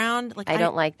background. Like I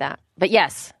don't like that. But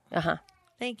yes. Uh-huh.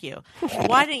 Thank you.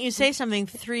 Why didn't you say something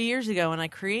 3 years ago when I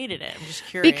created it? I'm just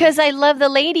curious. Because I love the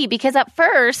lady. Because at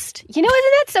first, isn't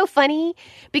that so funny?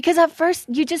 Because at first,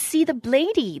 you just see the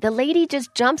lady. The lady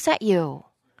just jumps at you.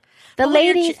 The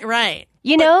lady. Right.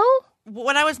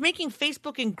 When I was making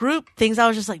Facebook and group things, I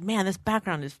was just like, man, this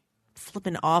background is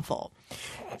flipping awful.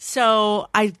 So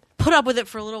I put up with it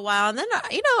for a little while. And then,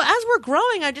 as we're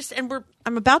growing,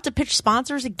 I'm about to pitch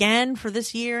sponsors again for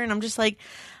this year. And I'm just like,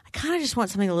 I kind of just want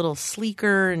something a little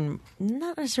sleeker and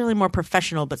not necessarily more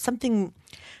professional, but something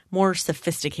more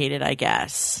sophisticated, I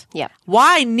guess. Yeah.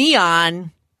 Why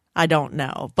neon? I don't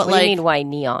know. But what do you mean, why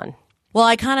neon? Well,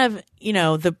 I kind of,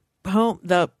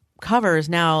 the cover is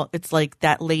now, it's like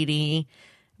that lady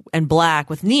in black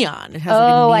with neon. It has like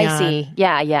a neon. I see.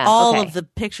 Yeah. All okay. of the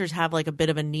pictures have like a bit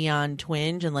of a neon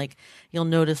twinge, and like you'll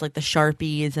notice like the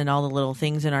Sharpies and all the little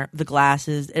things in the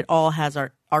glasses. It all has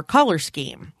our color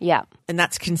scheme. Yeah. And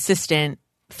that's consistent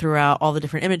throughout all the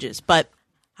different images. But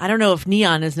I don't know if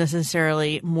neon is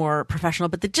necessarily more professional,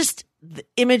 but the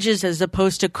images as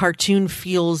opposed to cartoon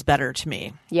feels better to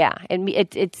me. Yeah. And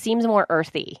it seems more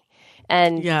earthy.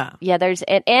 And yeah, there's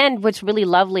and what's really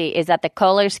lovely is that the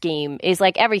color scheme is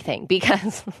like everything,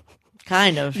 because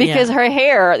because her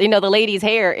hair, the lady's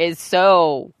hair is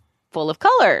so full of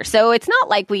color. So it's not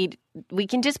like we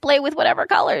can just play with whatever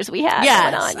colors we have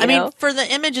going on. I mean, for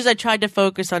the images, I tried to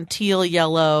focus on teal,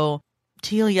 yellow,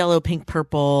 pink,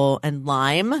 purple, and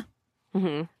lime.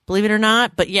 Mm-hmm. Believe it or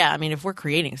not. But yeah, I mean, if we're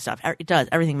creating stuff, it does.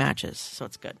 Everything matches. So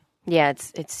it's good. Yeah,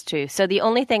 it's true. So the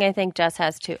only thing I think Jess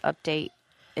has to update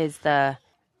is the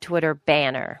Twitter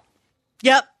banner.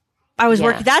 Yep. I was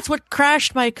working. That's what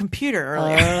crashed my computer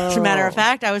earlier. As a matter of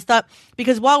fact,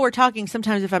 because while we're talking,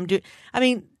 sometimes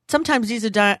sometimes these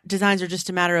designs are just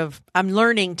a matter of, I'm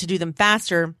learning to do them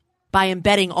faster by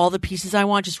embedding all the pieces I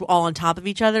want just all on top of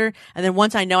each other. And then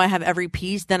once I know I have every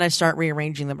piece, then I start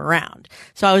rearranging them around.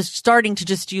 So I was starting to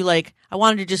just do I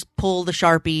wanted to just pull the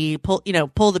Sharpie,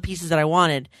 pull the pieces that I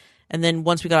wanted. And then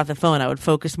once we got off the phone, I would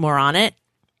focus more on it.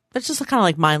 It's just kind of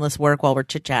like mindless work while we're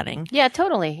chit-chatting. Yeah,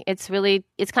 totally. It's kind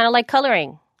of like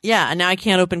coloring. Yeah, and now I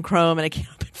can't open Chrome and I can't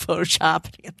open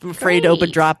Photoshop. I'm afraid to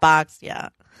open Dropbox. Yeah.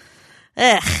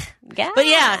 Ugh. Yeah. But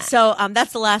yeah, so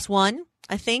that's the last one,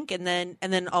 I think, and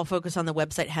then I'll focus on the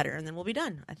website header, and then we'll be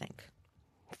done, I think.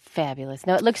 Fabulous.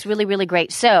 No, it looks really, really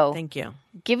great. So thank you.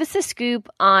 Give us a scoop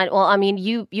on,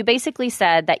 you basically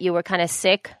said that you were kind of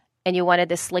sick and you wanted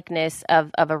the slickness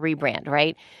of a rebrand,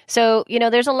 right? So,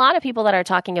 there's a lot of people that are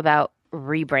talking about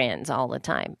rebrands all the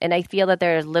time. And I feel that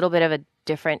there's a little bit of a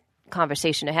different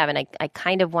conversation to have. And I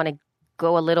kind of want to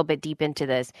go a little bit deep into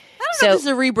this. I don't know if it's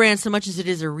a rebrand so much as it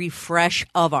is a refresh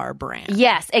of our brand.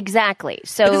 Yes, exactly.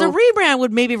 So because a rebrand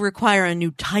would maybe require a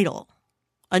new title,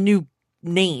 a new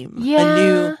name, a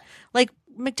new, like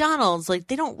McDonald's, like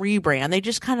they don't rebrand. They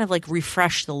just kind of like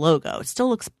refresh the logo. It still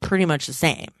looks pretty much the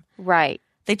same. Right.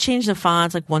 They change the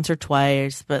fonts like once or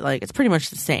twice, but like it's pretty much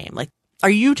the same. Like, are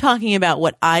you talking about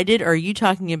what I did, or are you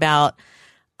talking about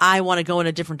I want to go in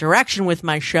a different direction with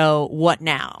my show? What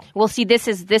now? Well, see, this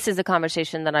is a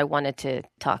conversation that I wanted to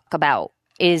talk about,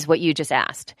 is what you just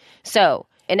asked. So,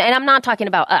 and I'm not talking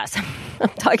about us. I'm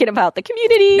talking about the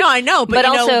community. No, I know, but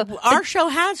also our show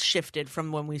has shifted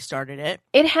from when we started it.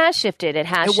 It has shifted. It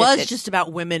was just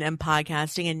about women and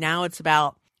podcasting, and now it's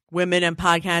about women and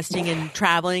podcasting and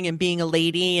traveling and being a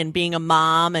lady and being a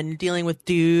mom and dealing with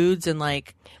dudes and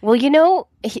like. Well,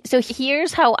 so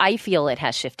here's how I feel it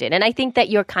has shifted. And I think that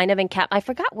you're kind of I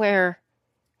forgot where,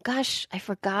 gosh, I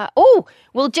forgot. Oh,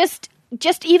 well, just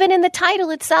even in the title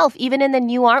itself, even in the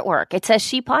new artwork, it says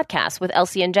She Podcasts with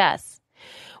Elsie and Jess.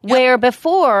 Yep. Where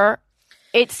before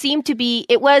it seemed to be,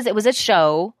 it was a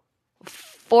show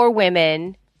for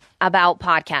women about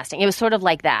podcasting. It was sort of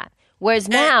like that. Whereas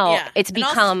now it's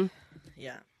become,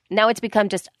 now it's become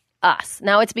just us.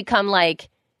 Now it's become like,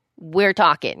 we're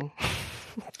talking.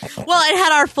 Well, it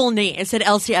had our full name. It said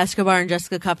Elsie Escobar and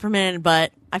Jessica Kupferman,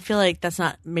 but I feel like that's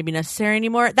not maybe necessary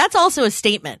anymore. That's also a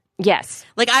statement. Yes.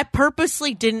 Like, I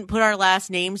purposely didn't put our last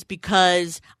names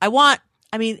because I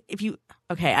did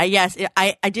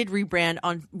rebrand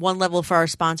on one level for our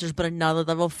sponsors, but another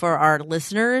level for our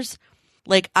listeners.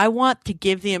 Like, I want to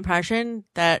give the impression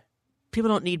that people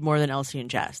don't need more than Elsie and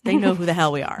Jess. They know who the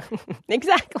hell we are.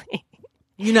 Exactly.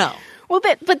 You know. Well,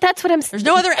 but that's what I'm saying. There's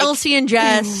no other Elsie and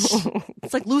Jess.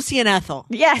 It's like Lucy and Ethel.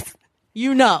 Yes.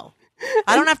 You know.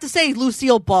 I don't have to say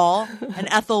Lucille Ball and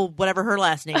Ethel, whatever her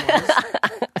last name is.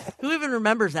 Who even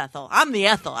remembers Ethel? I'm the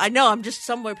Ethel. I know. I'm just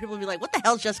somewhere. People will be like, what the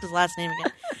hell's Jessica's last name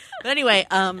again? But anyway,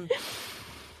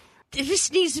 it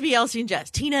just needs to be Elsie and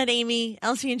Jess. Tina and Amy,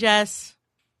 Elsie and Jess.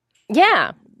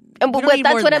 Yeah. But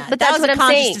that's what I'm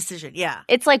saying. Decision. Yeah.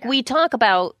 It's like we talk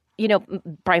about,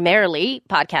 primarily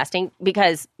podcasting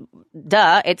because,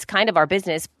 duh, it's kind of our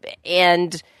business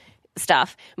and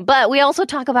stuff. But we also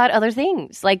talk about other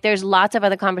things. Like there's lots of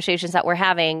other conversations that we're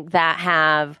having that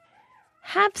have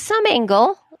some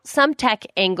angle, some tech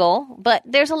angle, but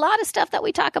there's a lot of stuff that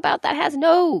we talk about that has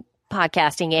no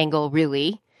podcasting angle,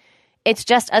 really. It's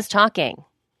just us talking.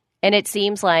 And it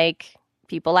seems like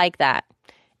people like that.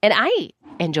 And I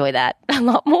enjoy that a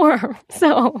lot more.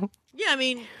 So yeah, I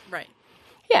mean, right.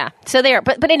 Yeah. So there.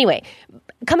 But anyway,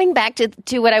 coming back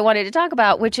to what I wanted to talk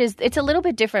about, which is it's a little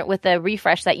bit different with the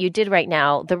refresh that you did right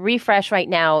now. The refresh right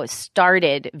now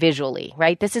started visually,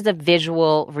 right? This is a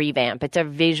visual revamp. It's a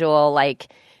visual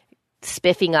like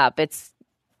spiffing up. It's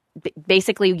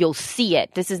basically you'll see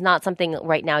it. This is not something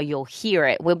right now you'll hear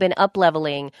it. We've been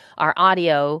up-leveling our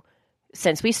audio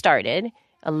since we started.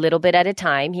 A little bit at a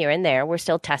time here and there. We're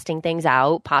still testing things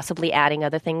out, possibly adding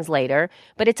other things later.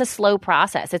 But it's a slow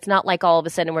process. It's not like all of a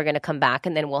sudden we're going to come back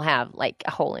and then we'll have like a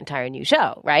whole entire new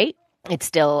show, right? It's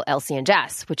still Elsie and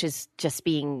Jess, which is just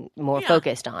being more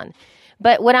focused on.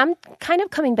 But what I'm kind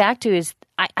of coming back to is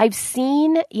I've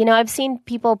seen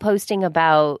people posting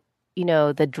about,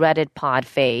 the dreaded pod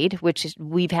fade,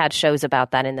 we've had shows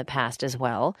about that in the past as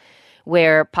well,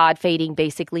 where pod fading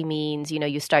basically means,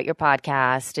 you start your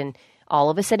podcast and all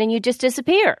of a sudden you just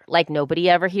disappear, like nobody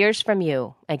ever hears from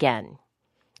you again.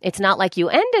 It's not like you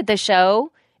ended the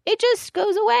show. It just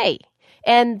goes away.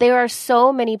 And there are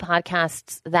so many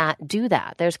podcasts that do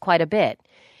that. There's quite a bit.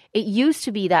 It used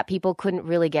to be that people couldn't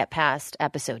really get past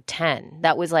episode 10.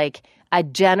 That was like a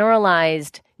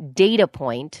generalized data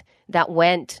point that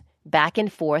went back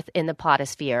and forth in the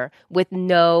podosphere with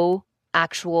no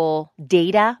actual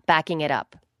data backing it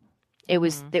up. It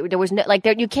was there was no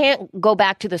you can't go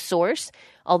back to the source,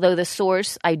 although the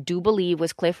source I do believe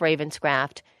was Cliff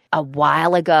Ravenscraft a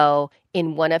while ago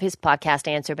in one of his podcast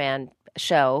Answer Man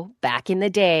show back in the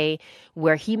day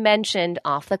where he mentioned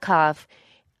off the cuff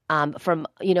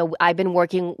I've been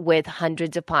working with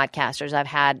hundreds of podcasters.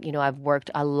 I've worked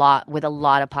a lot with a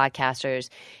lot of podcasters,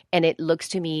 and it looks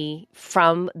to me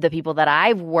from the people that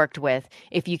I've worked with,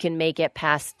 if you can make it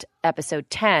past episode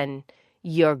 10,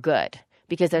 you're good.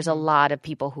 Because there's a lot of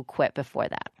people who quit before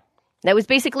that. That was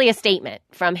basically a statement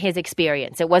from his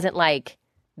experience. It wasn't like,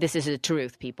 this is the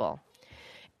truth, people.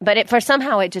 But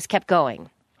somehow it just kept going.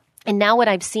 And now what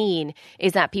I've seen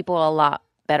is that people are a lot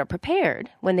better prepared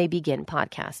when they begin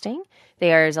podcasting.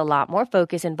 There's a lot more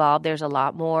focus involved. There's a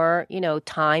lot more,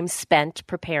 time spent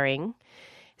preparing.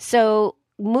 So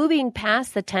moving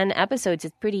past the 10 episodes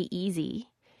is pretty easy.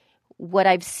 What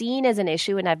I've seen as an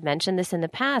issue, and I've mentioned this in the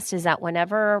past, is that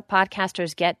whenever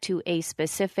podcasters get to a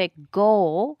specific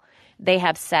goal they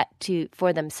have set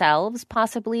for themselves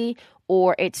possibly,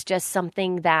 or it's just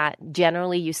something that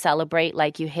generally you celebrate,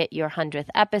 like you hit your 100th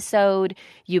episode,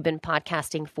 you've been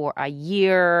podcasting for a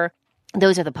year.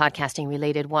 Those are the podcasting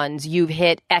related ones. You've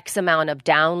hit X amount of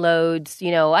downloads.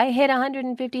 I hit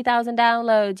 150,000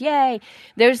 downloads. Yay.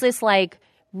 There's this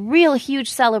real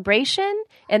huge celebration,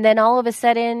 and then all of a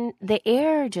sudden the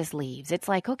air just leaves. It's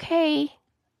like, okay,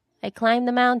 I climbed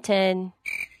the mountain.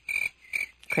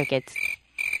 Crickets.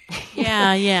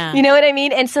 Yeah. You know what I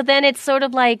mean? And so then it's sort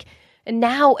of like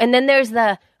now, and then there's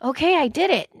okay, I did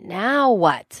it. Now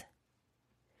what?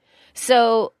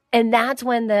 So And that's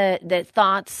when the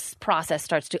thoughts process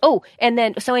starts to, and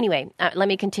then, so anyway, let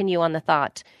me continue on the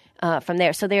thought from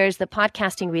there. So there's the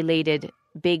podcasting related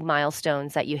big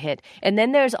milestones that you hit. And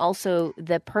then there's also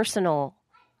the personal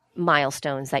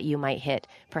milestones that you might hit.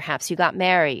 Perhaps you got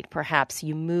married, perhaps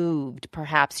you moved,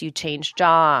 perhaps you changed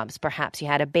jobs, perhaps you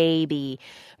had a baby,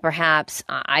 perhaps,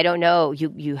 I don't know,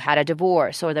 you had a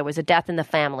divorce or there was a death in the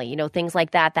family, you know, things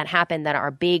like that happen that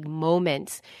are big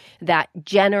moments that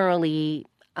generally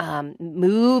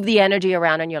move the energy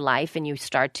around in your life and you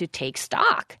start to take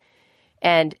stock.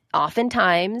 And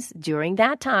oftentimes during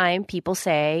that time, people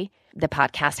say the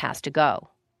podcast has to go.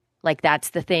 Like that's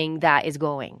the thing that is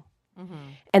going. Mm-hmm.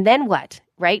 And then what,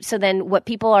 right? So then what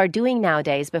people are doing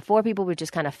nowadays, before people would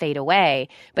just kind of fade away,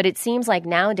 but it seems like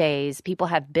nowadays people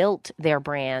have built their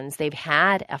brands, they've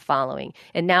had a following,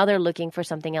 and now they're looking for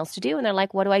something else to do. And they're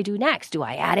like, what do I do next? Do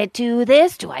I add it to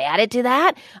this? Do I add it to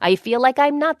that? I feel like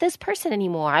I'm not this person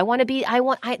anymore.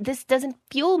 This doesn't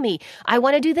fuel me. I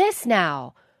want to do this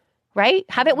now, right?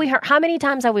 Haven't we heard, how many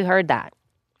times have we heard that?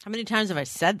 How many times have I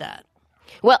said that?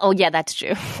 Well, oh yeah, that's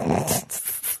true.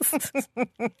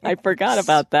 I forgot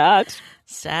about that.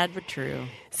 Sad but true.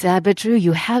 Sad but true.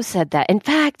 You have said that. In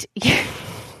fact,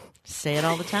 say it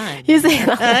all the time. You say it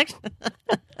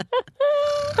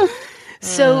all.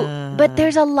 So, but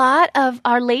there's a lot of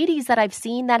our ladies that I've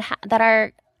seen that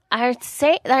are it's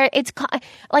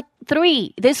like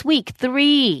 3 this week.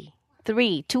 3.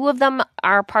 2 of them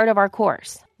are part of our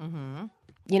course. Mm-hmm.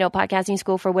 You know, Podcasting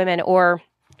School for Women, or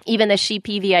even the She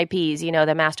PVIPs. You know,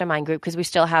 the mastermind group, because we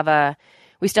still have a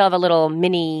little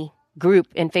mini group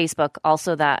in Facebook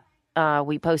also that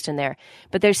we post in there.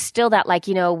 But there's still that, like,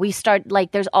 you know,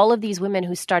 there's all of these women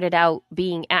who started out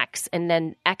being X, and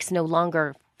then X no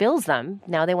longer fills them.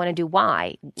 Now they want to do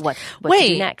Y. What to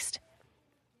do next?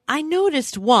 I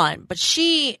noticed one, but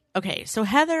so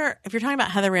Heather, if you're talking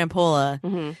about Heather Rampolla,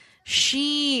 mm-hmm.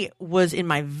 She was in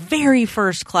my very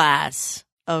first class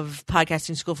of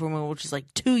Podcasting School for Women, which was like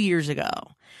 2 years ago.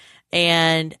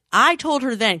 And I told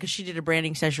her then, because she did a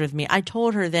branding session with me, I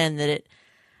told her then that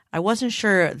I wasn't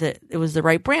sure that it was the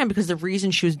right brand, because the reason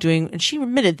she was doing, and she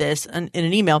admitted this in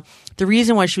an email, the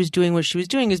reason why she was doing what she was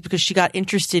doing is because she got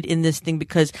interested in this thing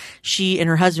because she and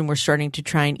her husband were starting to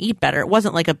try and eat better. It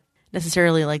wasn't like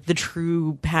necessarily like the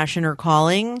true passion or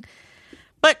calling,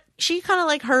 but she kind of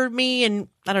like heard me, and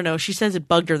I don't know, she says it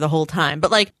bugged her the whole time.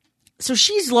 But like, so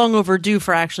she's long overdue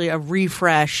for actually a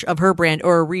refresh of her brand,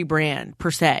 or a rebrand per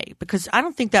se, because I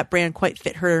don't think that brand quite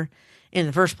fit her in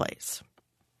the first place.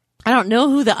 I don't know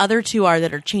who the other two are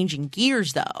that are changing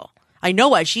gears, though. I know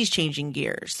why she's changing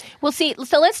gears. Well, see,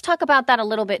 so let's talk about that a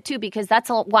little bit, too, because that's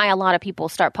why a lot of people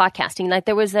start podcasting. Like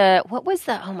there was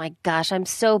oh my gosh, I'm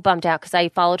so bummed out because I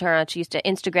followed her on, she used to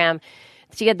Instagram.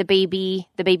 She had the baby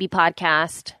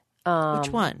podcast. Which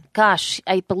one? Gosh,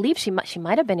 I believe she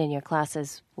might have been in your class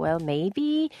as well.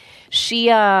 Maybe she.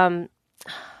 Gosh,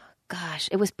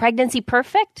 it was Pregnancy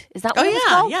Perfect. Is that what it was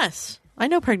called? Yes, I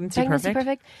know Pregnancy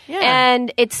Perfect. Yeah,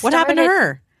 and it's what happened to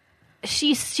her?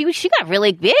 She got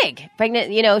really big.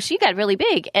 Pregnant, you know, she got really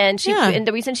big, and and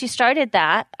the reason she started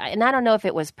that, and I don't know if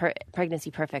it was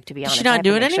Pregnancy Perfect, to be honest. Does she not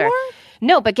do it anymore? Sure.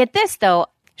 No, but get this though,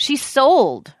 she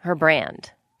sold her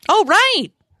brand. Oh, right.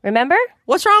 Remember?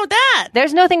 What's wrong with that?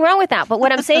 There's nothing wrong with that. But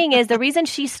what I'm saying is the reason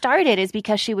she started is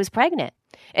because she was pregnant.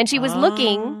 And she was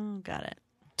looking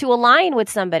to align with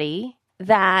somebody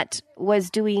that was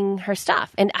doing her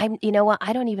stuff. And you know what?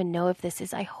 I don't even know if this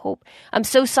is, I'm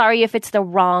so sorry if it's the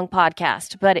wrong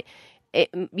podcast, but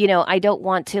you know, I don't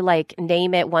want to like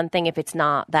name it one thing if it's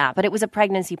not that, but it was a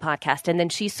pregnancy podcast. And then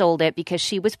she sold it because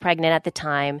she was pregnant at the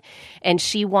time, and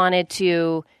she wanted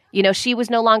to, you know, she was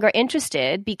no longer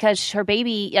interested because her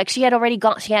baby, like she had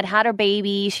had her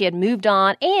baby, she had moved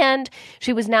on, and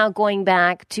she was now going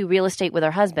back to real estate with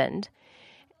her husband.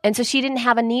 And so she didn't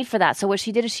have a need for that. So what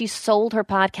she did is she sold her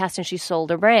podcast and she sold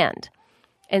her brand.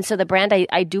 And so the brand,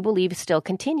 I do believe, still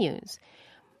continues.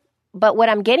 But what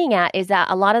I'm getting at is that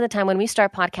a lot of the time when we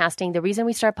start podcasting, the reason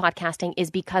we start podcasting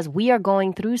is because we are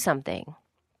going through something,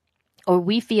 or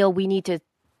we feel we need to,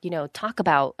 you know, talk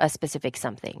about a specific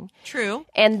something. True.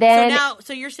 And then,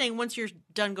 so you're saying once you're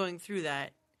done going through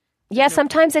that. Yeah,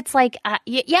 sometimes it's like,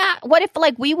 what if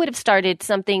like we would have started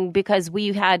something because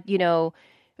we had, you know,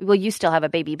 well, you still have a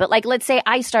baby, but like, let's say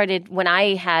I started when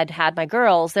I had my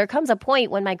girls. There comes a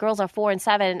point when my girls are 4 and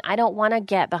 7, I don't want to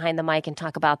get behind the mic and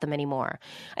talk about them anymore.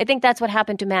 I think that's what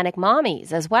happened to Manic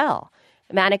Mommies as well.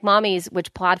 Manic Mommies,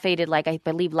 which pod faded like I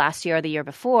believe last year or the year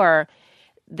before,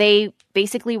 they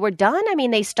basically were done. I mean,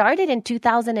 they started in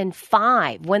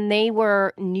 2005 when they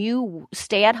were new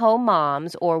stay-at-home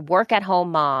moms or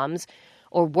work-at-home moms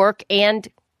or work and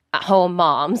home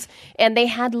moms, and they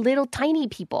had little tiny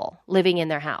people living in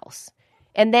their house.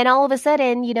 And then all of a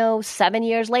sudden, 7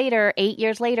 years later, 8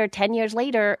 years later, 10 years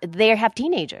later, they have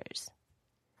teenagers.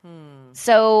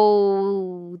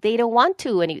 So they don't want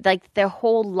to, their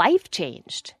whole life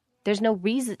changed. There's no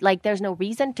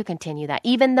reason to continue that,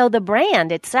 even though the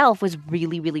brand itself was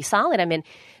really, really solid. I mean,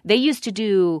 they used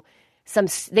to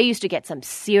get some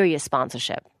serious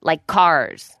sponsorship, like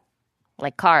cars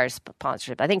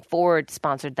sponsorship. I think Ford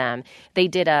sponsored them. They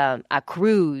did a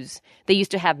cruise. They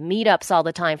used to have meetups all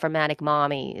the time for Manic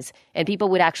Mommies, and people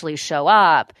would actually show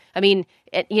up. I mean,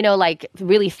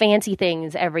 really fancy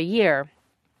things every year.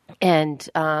 And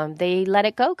they let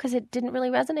it go because it didn't really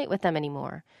resonate with them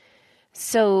anymore.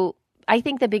 So I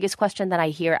think the biggest question that I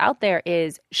hear out there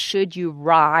is, should you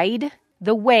ride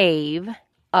the wave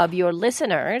of your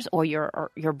listeners or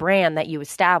your brand that you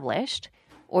established,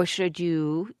 or should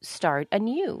you start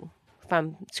anew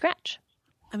from scratch?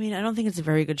 I mean, I don't think it's a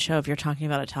very good show if you're talking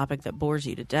about a topic that bores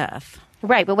you to death.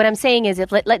 Right. But what I'm saying is,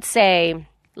 if let's say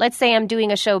I'm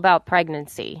doing a show about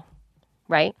pregnancy,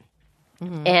 right?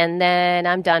 Mm-hmm. And then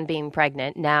I'm done being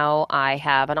pregnant. Now I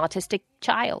have an autistic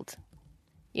child.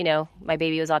 My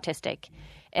baby was autistic.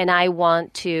 And I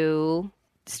want to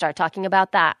start talking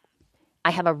about that.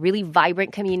 I have a really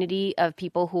vibrant community of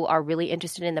people who are really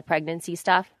interested in the pregnancy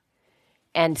stuff.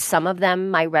 And some of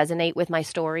them might resonate with my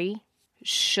story. What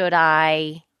should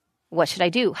I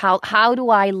do? How do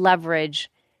I leverage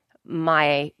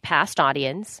my past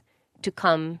audience to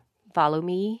come follow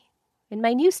me in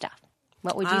my new stuff?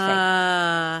 What would you say?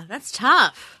 That's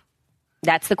tough.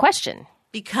 That's the question.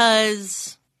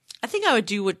 Because I think I would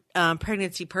do what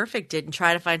Pregnancy Perfect did and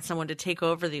try to find someone to take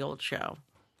over the old show.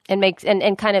 And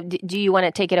kind of, do you want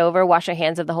to take it over, wash your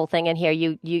hands of the whole thing, and here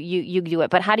you do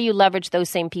it? But how do you leverage those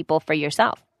same people for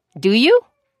yourself? Do you?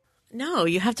 No,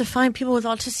 you have to find people with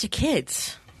autistic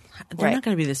kids. They're not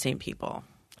going to be the same people.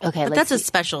 Okay, but that's a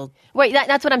special. Right,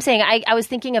 that's what I'm saying. I was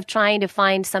thinking of trying to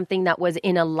find something that was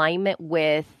in alignment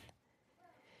with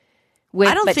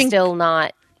but still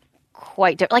not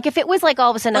quite different. Like if it was like all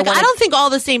of a sudden, I don't think all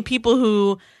the same people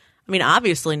who, I mean,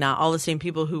 obviously not all the same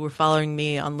people who were following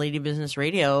me on Lady Business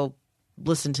Radio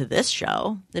listen to this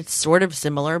show. It's sort of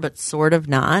similar, but sort of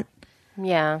not.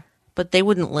 Yeah. But they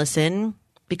wouldn't listen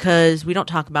because we don't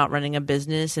talk about running a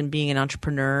business and being an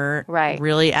entrepreneur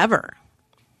really ever.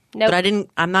 Nope. But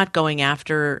I'm not going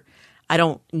after, I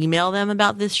don't email them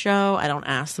about this show. I don't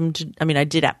ask them to, I mean, I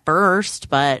did at first,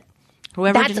 but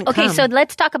whoever didn't come. So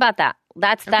let's talk about that.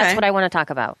 That's what I want to talk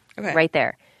about right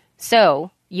there.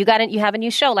 So you have a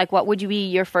new show. Like, what would be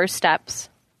your first steps?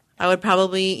 I would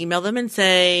probably email them and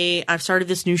say, I've started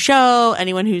this new show.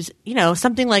 Anyone who's,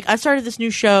 something like, I've started this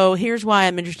new show. Here's why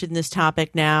I'm interested in this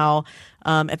topic now.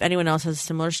 If anyone else has a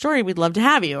similar story, we'd love to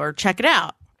have you or check it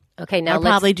out. Okay, now I'll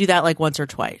probably do that like once or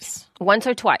twice. Once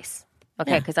or twice.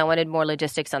 Okay, because I wanted more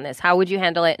logistics on this. How would you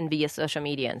handle it via social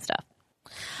media and stuff?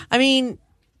 I mean,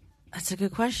 that's a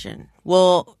good question.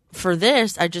 Well, for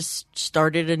this, I just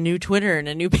started a new Twitter and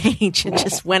a new page and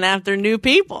just went after new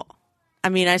people. I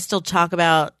mean, I still talk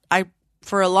about,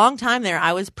 for a long time there,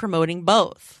 I was promoting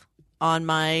both on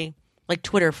my, like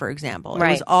Twitter, for example. It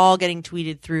was all getting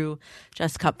tweeted through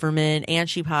Jess Kupferman and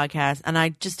She Podcast. And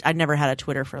I never had a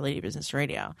Twitter for Lady Business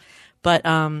Radio. But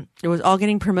it was all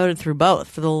getting promoted through both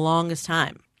for the longest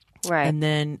time. Right. And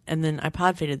then I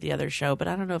pod faded the other show, but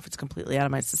I don't know if it's completely out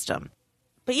of my system.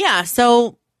 But yeah,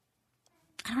 so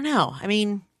I don't know. I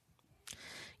mean,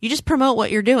 you just promote what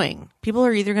you're doing. People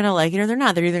are either going to like it or they're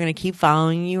not. They're either going to keep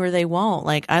following you or they won't.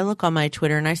 Like, I look on my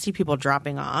Twitter and I see people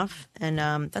dropping off, and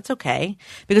that's okay.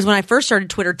 Because when I first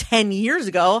started Twitter 10 years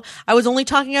ago, I was only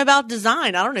talking about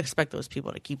design. I don't expect those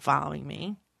people to keep following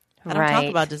me. I don't talk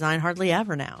about design hardly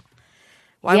ever now.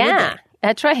 Why would they?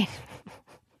 That's right.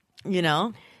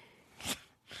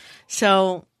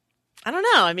 So, I don't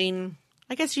know. I mean,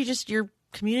 I guess your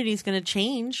community is going to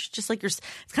change, just like it's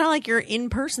kind of like your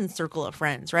in-person circle of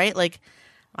friends, right? Like,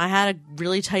 I had a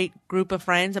really tight group of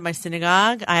friends at my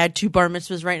synagogue. I had 2 bar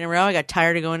mitzvahs right in a row. I got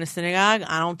tired of going to synagogue.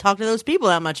 I don't talk to those people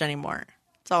that much anymore.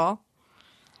 That's all.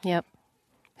 Yep.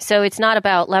 So it's not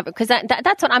about leverage, because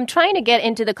that's what I'm trying to get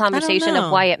into the conversation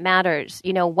of why it matters.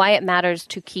 Why it matters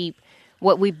to keep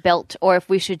what we built, or if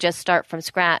we should just start from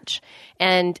scratch,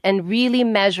 and really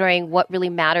measuring what really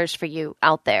matters for you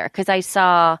out there. Because I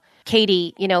saw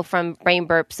Katie, from Brain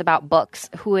Burps About Books,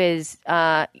 who is,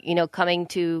 coming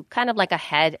to kind of like a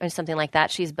head or something like that.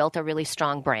 She's built a really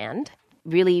strong brand,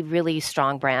 really, really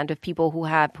strong brand of people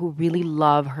who really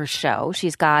love her show.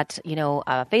 She's got,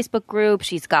 a Facebook group.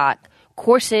 She's got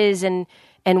courses and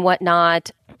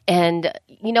whatnot. And,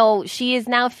 she is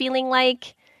now feeling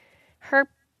like her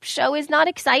show is not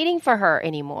exciting for her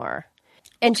anymore.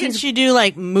 And Can she do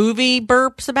like movie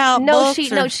burps about books?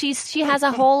 She has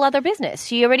a whole other business.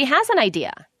 She already has an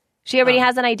idea. She already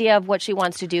has an idea of what she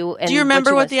wants to do. And do you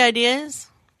remember what the idea is?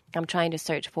 I'm trying to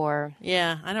search for.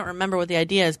 Yeah, I don't remember what the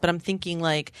idea is, but I'm thinking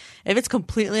like if it's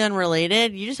completely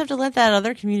unrelated, you just have to let that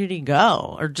other community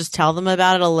go or just tell them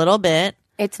about it a little bit.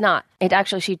 It's not. It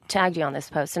actually, she tagged you on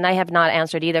this post, and I have not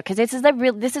answered either because this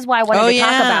is why I wanted to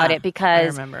talk about it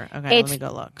because I remember. Okay, it's let me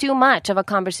go look. Too much of a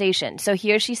conversation. So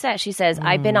here she says,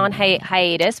 I've been on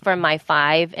hiatus for my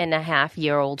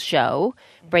 5.5-year-old show,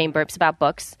 Brain Burps About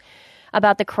Books,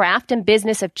 about the craft and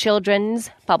business of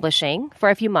children's publishing for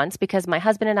a few months because my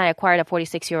husband and I acquired a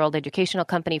 46-year-old educational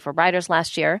company for writers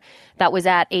last year that was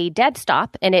at a dead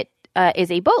stop, and it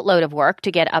is a boatload of work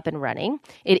to get up and running.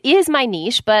 It is my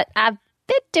niche, but I've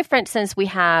bit different since we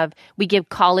give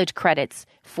college credits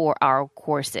for our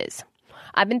courses.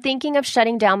 I've been thinking of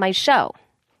shutting down my show.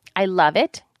 I love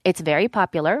it. It's very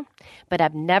popular, but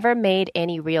I've never made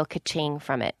any real ka-ching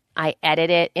from it. I edit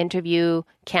it, interview,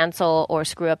 cancel, or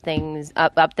screw up things,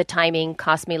 up the timing,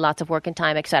 cost me lots of work and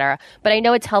time, etc. But I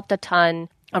know it's helped a ton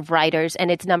of writers,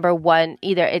 and it's number one,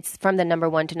 either it's from the number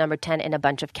 1 to number 10 in a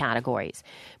bunch of categories.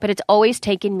 But it's always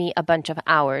taken me a bunch of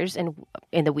hours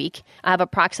in the week. I have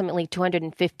approximately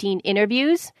 215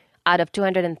 interviews out of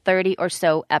 230 or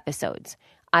so episodes.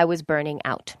 I was burning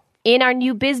out. In our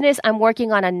new business, I'm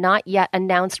working on a not yet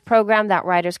announced program that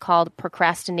writers called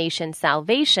Procrastination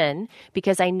Salvation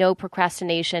because I know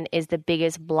procrastination is the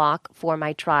biggest block for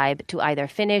my tribe to either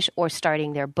finish or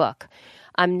starting their book.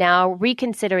 I'm now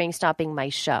reconsidering stopping my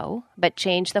show, but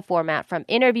change the format from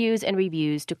interviews and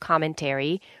reviews to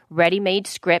commentary, ready-made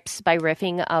scripts by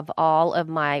riffing of all of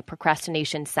my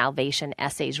procrastination salvation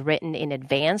essays written in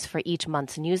advance for each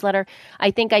month's newsletter.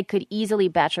 I think I could easily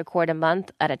batch record a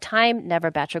month at a time, never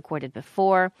batch recorded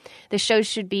before. The show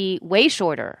should be way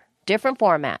shorter, different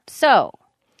format. So,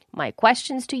 my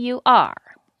questions to you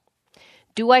are,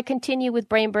 do I continue with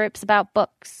Brain Burps About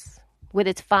Books with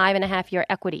its 5.5-year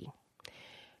equity?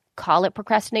 Call it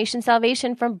Procrastination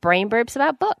Salvation from Brain Burps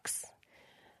About Books.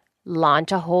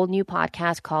 Launch a whole new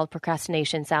podcast called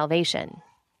Procrastination Salvation.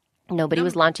 Nobody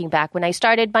was launching back when I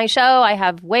started my show. I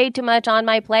have way too much on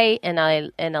my plate, and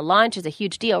a launch is a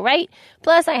huge deal, right?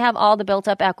 Plus, I have all the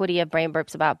built-up equity of Brain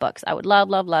Burps About Books. I would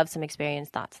love some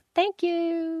experienced thoughts. Thank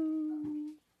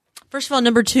you. First of all,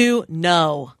 number 2,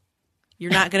 no.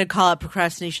 You're not going to call it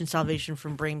Procrastination Salvation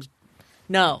from Brains.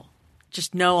 No.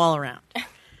 Just no all around.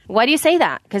 Why do you say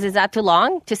that? Because is that too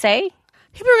long to say?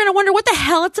 People are going to wonder what the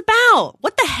hell it's about.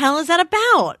 What the hell is that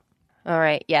about? All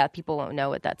right. Yeah, people won't know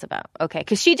what that's about. Okay.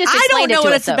 Because she just explained I don't know it to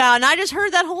what us, it's about, and I just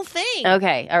heard that whole thing.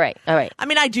 Okay. All right. I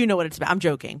mean, I do know what it's about. I'm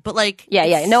joking. But like...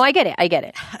 Yeah. No, I get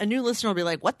it. A new listener will be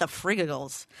like, what the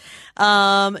friggagles?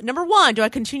 Number 1, do I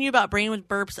continue about Brain with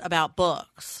Burps About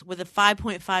Books with a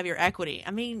 5.5-year equity? I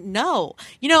mean, no.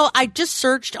 You know, I just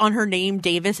searched on her name,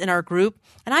 Davis, in our group,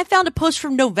 and I found a post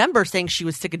from November saying she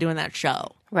was sick of doing that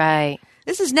show. Right.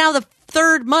 This is now the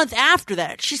 3rd month after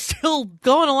that. She's still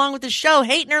going along with the show,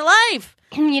 hating her life.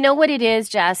 You know what it is,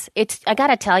 Jess? I got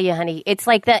to tell you, honey, it's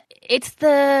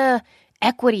the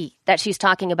equity that she's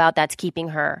talking about that's keeping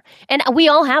her. And we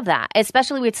all have that,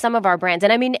 especially with some of our brands.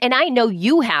 And I mean, and I know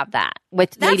you have that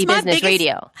with Lady Business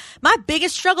Radio. My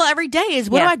biggest struggle every day is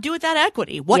what do I do with that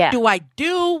equity? What do I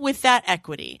do with that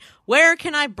equity? Where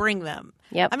can I bring them?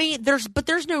 Yep. I mean,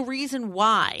 there's no reason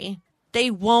why they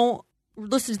won't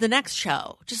listen to the next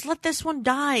show. Just let this one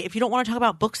die if you don't want to talk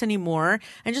about books anymore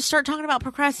and just start talking about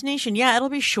procrastination. Yeah, it'll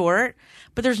be short,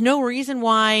 but there's no reason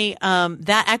why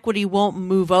that equity won't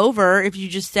move over if you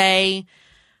just say,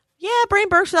 yeah, Brain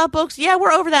Burps About Books. Yeah,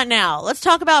 we're over that now. Let's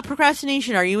talk about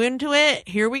procrastination. Are you into it?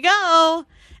 Here we go.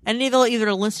 And they'll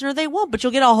either listen or they won't, but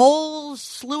you'll get a whole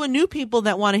slew of new people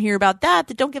that want to hear about that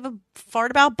don't give a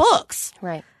fart about books.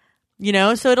 Right. You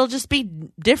know, so it'll just be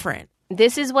different.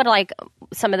 This is what like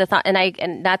some of the thought,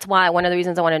 and that's why one of the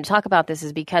reasons I wanted to talk about this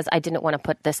is because I didn't want to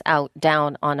put this out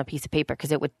down on a piece of paper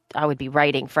because I would be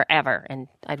writing forever, and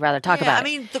I'd rather talk about it. I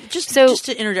mean, just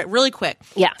to interject really quick.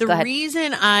 Yeah, the go ahead.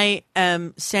 reason I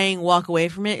am saying walk away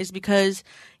from it is because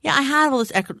I had all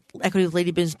this equity with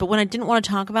Lady Business, but when I didn't want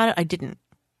to talk about it, I didn't.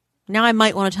 Now I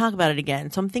might want to talk about it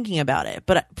again, so I'm thinking about it.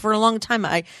 But for a long time,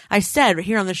 I said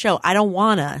here on the show, I don't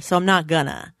wanna, so I'm not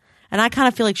gonna. And I kind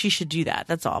of feel like she should do that.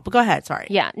 That's all. But go ahead. Sorry.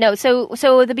 Yeah. No. So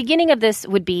the beginning of this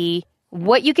would be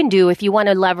what you can do if you want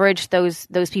to leverage those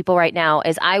people right now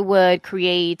is I would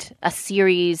create a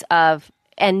series of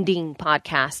ending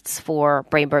podcasts for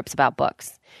Brain Burps About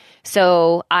Books.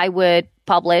 So I would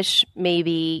publish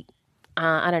maybe,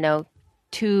 2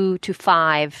 to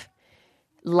 5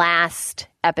 last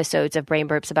episodes of Brain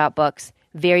Burps About Books,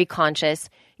 very conscious,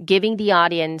 giving the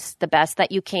audience the best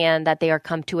that you can that they are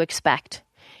come to expect.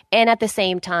 And at the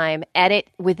same time, edit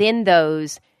within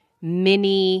those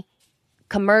mini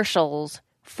commercials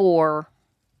for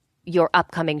your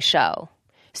upcoming show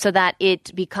so that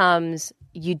it becomes,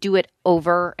 you do it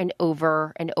over and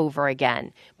over and over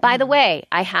again. By the way,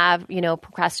 I have,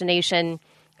 Procrastination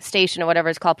Station or whatever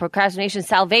it's called, Procrastination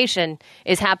Salvation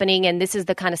is happening, and this is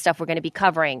the kind of stuff we're going to be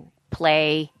covering.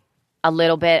 Play a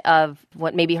little bit of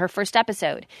what maybe her first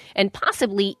episode, and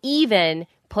possibly even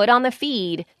put on the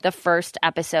feed the first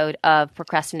episode of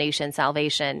Procrastination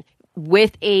Salvation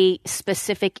with a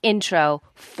specific intro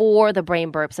for the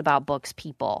Brain Burps About Books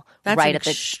people. That's right an at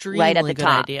the extremely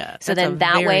top. good idea. So That's then a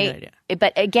that very way, good idea.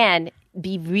 but again,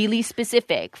 be really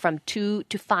specific from 2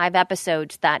 to 5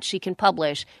 episodes that she can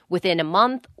publish within a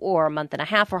month or a month and a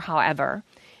half or however,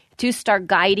 to start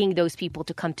guiding those people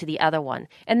to come to the other one.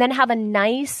 And then have a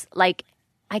nice,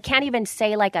 I can't even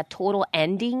say like a total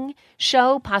ending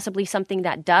show, possibly something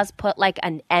that does put like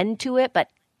an end to it, but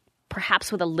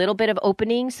perhaps with a little bit of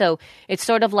opening. So it's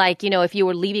sort of like, if you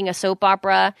were leaving a soap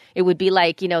opera, it would be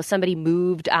like, somebody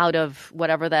moved out of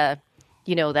whatever that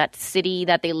city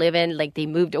that they live in, like they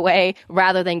moved away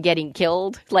rather than getting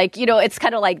killed. It's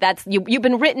kind of like that's, you've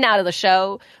been written out of the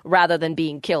show rather than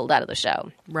being killed out of the show.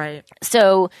 Right.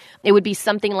 So it would be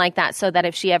something like that so that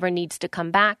if she ever needs to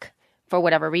come back for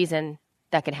whatever reason,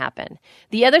 that could happen.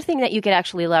 The other thing that you could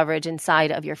actually leverage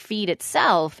inside of your feed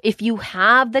itself, if you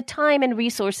have the time and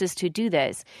resources to do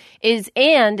this,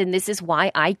 and this is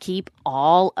why I keep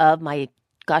all of my,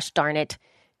 gosh darn it,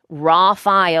 raw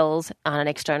files on an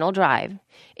external drive,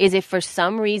 is if for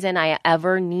some reason I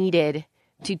ever needed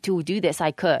to do this,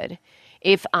 I could.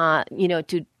 If,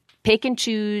 to pick and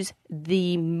choose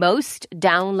the most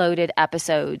downloaded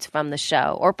episodes from the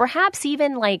show, or perhaps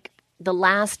even like the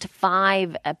last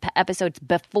 5 episodes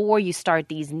before you start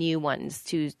these new ones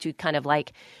to kind of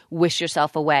like wish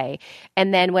yourself away.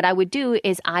 And then what I would do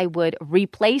is I would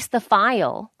replace the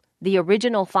file, the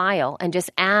original file, and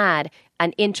just add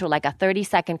an intro, like a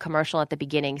 30-second commercial at the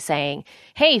beginning saying,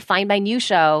 hey, find my new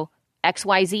show,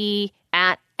 XYZ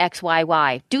at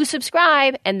XYY. Do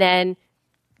subscribe, and then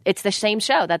it's the same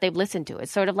show that they've listened to.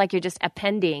 It's sort of like you're just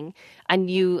appending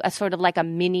a sort of like a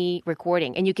mini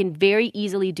recording. And you can very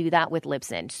easily do that with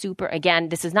Libsyn. Super. Again,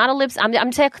 this is not a Libsyn. I'm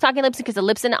talking Libsyn because the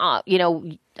Libsyn, I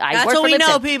That's work all for we Libsyn.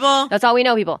 know, people. That's all we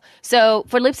know, people. So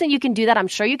for Libsyn, you can do that. I'm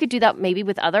sure you could do that maybe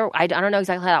with other, I don't know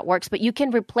exactly how that works, but you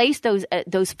can replace those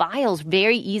files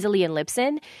very easily in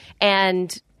Libsyn,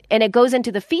 and it goes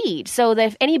into the feed so that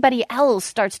if anybody else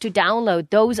starts to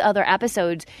download those other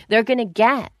episodes, they're going to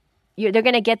get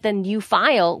the new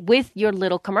file with your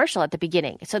little commercial at the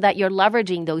beginning so that you're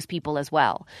leveraging those people as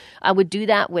well. I would do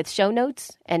that with show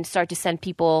notes and start to send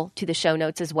people to the show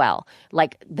notes as well.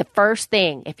 Like the first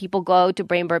thing, if people go to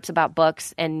Brain Burps About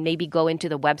Books and maybe go into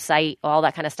the website, all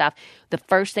that kind of stuff, the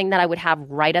first thing that I would have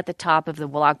right at the top of the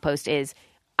blog post is,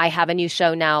 I have a new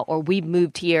show now, or we've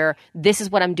moved here. This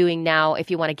is what I'm doing now. If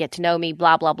you want to get to know me,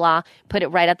 blah, blah, blah. Put it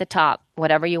right at the top,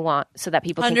 whatever you want, so that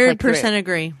people can click through. 100%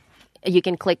 agree. You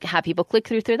can have people click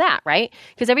through that, right?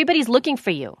 Because everybody's looking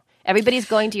for you. Everybody's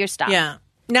going to your stuff. Yeah.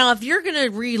 Now, if you're going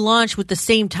to relaunch with the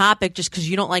same topic just because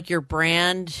you don't like your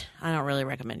brand, I don't really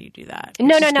recommend you do that.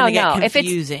 No. Get confusing. If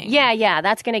it's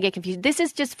that's going to get confusing. This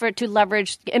is just to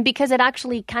leverage, and because it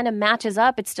actually kind of matches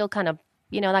up, it's still kind of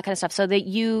that kind of stuff, so that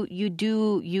you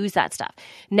do use that stuff.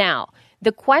 Now,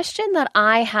 the question that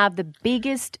I have the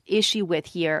biggest issue with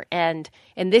here, and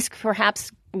this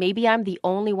perhaps. Maybe I'm the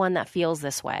only one that feels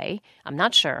this way. I'm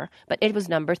not sure. But it was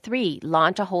number 3.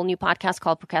 Launch a whole new podcast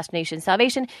called Procrastination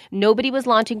Salvation. Nobody was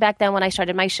launching back then when I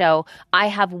started my show. I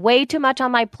have way too much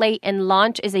on my plate, and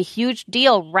launch is a huge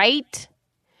deal, right?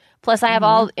 Plus, I have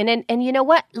and you know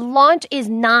what? Launch is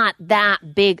not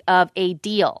that big of a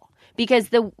deal,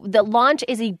 because the launch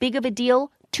is a big of a deal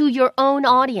to your own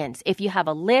audience. If you have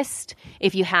a list,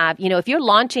 if you have, if you're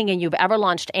launching and you've ever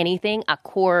launched anything, a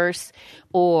course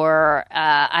or,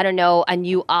 I don't know, a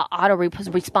new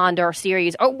autoresponder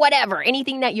series or whatever,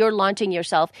 anything that you're launching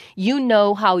yourself, you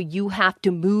know how you have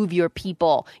to move your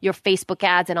people, your Facebook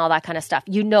ads and all that kind of stuff.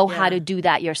 You know how to do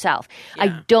that yourself. Yeah.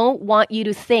 I don't want you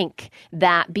to think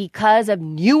that because of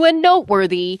new and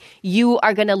noteworthy, you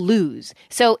are going to lose.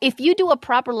 So if you do a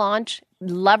proper launch,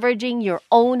 leveraging your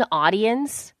own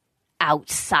audience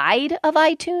outside of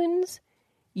iTunes,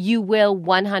 you will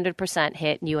 100%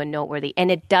 hit new and noteworthy. And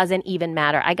it doesn't even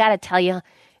matter. I got to tell you,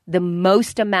 the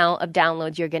most amount of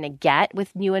downloads you're going to get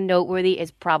with new and noteworthy is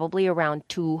probably around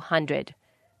 200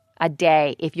 a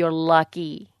day if you're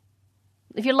lucky.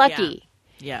 If you're lucky.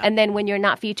 Yeah. And then when you're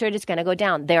not featured, it's going to go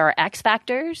down. There are X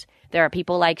factors. There are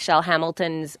people like Shell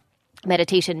Hamilton's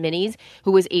Meditation Minis,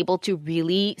 who was able to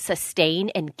really sustain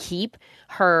and keep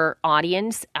her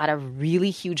audience at a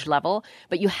really huge level.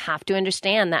 But you have to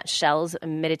understand that Shell's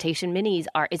Meditation Minis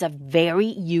is a very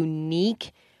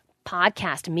unique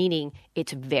podcast, meaning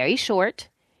it's very short,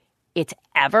 it's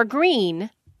evergreen,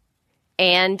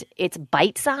 and it's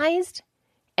bite-sized.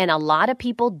 And a lot of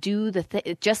people do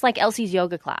just like Elsie's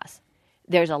yoga class.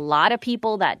 There's a lot of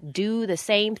people that do the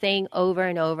same thing over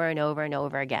and over and over and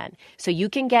over again. So you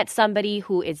can get somebody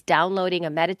who is downloading a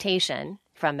meditation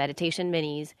from Meditation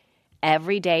Minis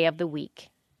every day of the week,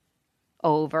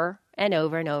 over and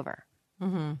over and over.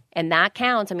 Mm-hmm. And that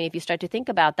counts. I mean, if you start to think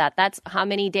about that, that's how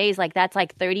many days? Like that's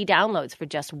like 30 downloads for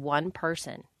just one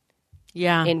person.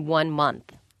 Yeah. In 1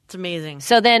 month. It's amazing.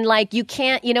 So then, like, you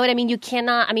can't, you know what I mean? You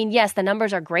cannot, I mean, yes, the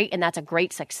numbers are great, and that's a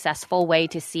great, successful way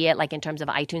to see it, like, in terms of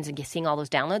iTunes and seeing all those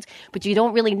downloads. But you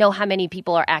don't really know how many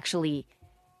people are actually,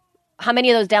 how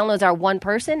many of those downloads are one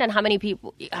person, and how many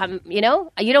people, you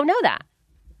know? You don't know that.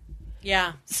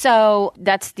 Yeah. So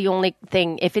that's the only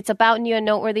thing. If it's about new and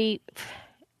noteworthy,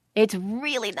 it's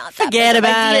really not that Forget big of an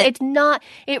about idea. it. It's not,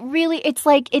 it really, it's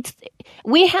like,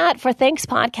 we had, for Thanks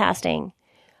Podcasting,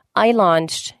 I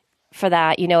launched for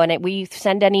that, you know, and we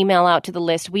send an email out to the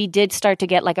list. We did start to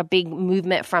get like a big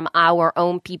movement from our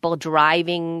own people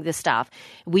driving the stuff.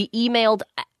 We emailed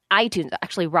iTunes,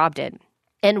 actually Rob did,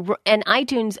 and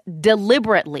iTunes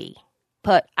deliberately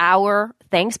put our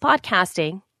Thanks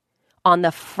Podcasting on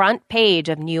the front page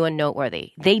of New and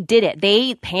Noteworthy. They did it.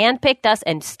 They handpicked us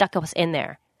and stuck us in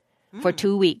there for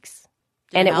 2 weeks.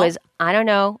 And it was, I don't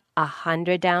know,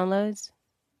 100 downloads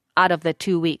out of the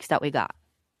 2 weeks that we got.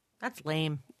 That's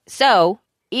lame. So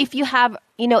if you have,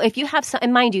 you know, some,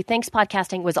 and mind you, Thanks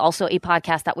Podcasting was also a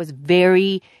podcast that was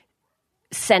very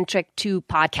centric to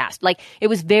podcast. Like it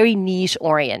was very niche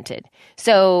oriented.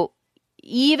 So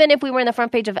even if we were in the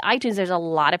front page of iTunes, there's a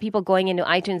lot of people going into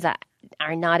iTunes that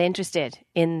are not interested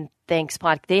in Thanks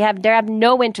Pod. They have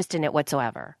no interest in it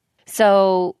whatsoever.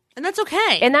 So. And that's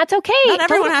okay. And that's okay. Not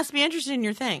everyone has to be interested in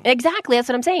your thing. Exactly. That's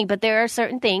what I'm saying. But there are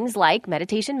certain things like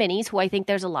Meditation Minis who I think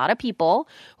there's a lot of people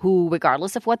who,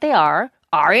 regardless of what they are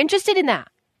interested in that.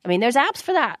 I mean, there's apps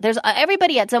for that. There's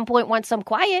everybody at some point wants some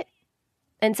quiet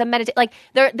and some meditation. Like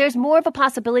there's more of a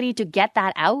possibility to get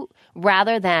that out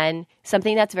rather than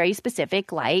something that's very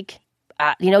specific like,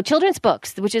 children's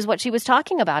books, which is what she was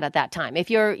talking about at that time. If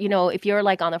you're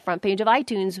like on the front page of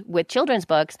iTunes with children's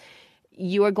books,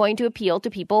 you are going to appeal to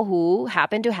people who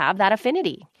happen to have that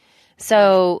affinity.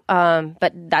 So,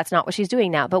 but that's not what she's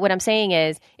doing now. But what I'm saying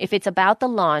is, if it's about the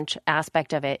launch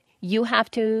aspect of it, you have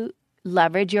to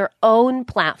leverage your own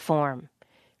platform.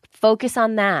 Focus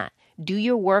on that. Do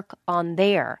your work on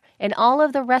there. And all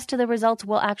of the rest of the results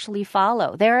will actually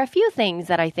follow. There are a few things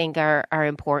that I think are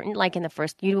important. Like in the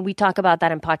first, we talk about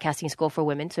that in Podcasting School for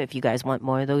Women. So if you guys want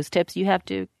more of those tips, you have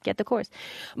to get the course.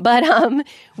 But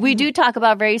we do talk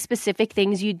about very specific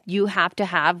things you have to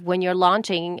have when you're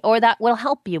launching, or that will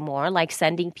help you more, like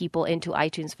sending people into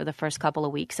iTunes for the first couple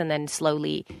of weeks and then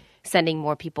slowly sending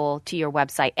more people to your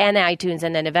website and iTunes,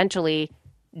 and then eventually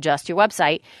just your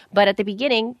website. But at the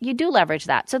beginning, you do leverage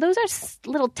that. So those are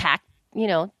little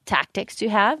tactics to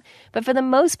have. But for the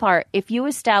most part, if you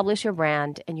establish your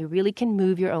brand and you really can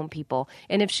move your own people,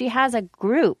 and if she has a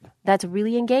group that's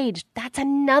really engaged, that's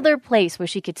another place where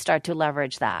she could start to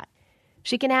leverage that.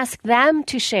 She can ask them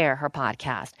to share her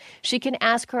podcast. She can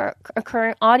ask her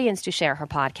current audience to share her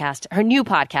podcast, her new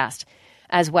podcast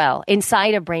as well,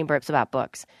 inside of Brain Burps About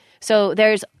Books. So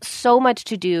there's so much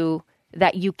to do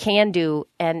that you can do,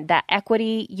 and that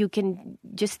equity, you can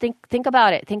just think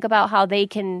about it. Think about how they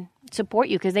can support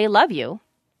you because they love you.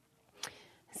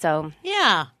 So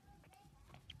yeah.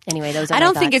 Anyway, those are I my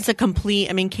don't think thoughts. it's a complete.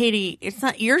 I mean, Katie, it's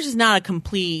not. Yours is not a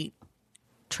complete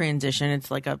transition. It's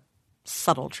like a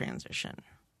subtle transition.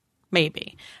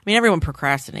 Maybe. I mean, everyone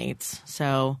procrastinates,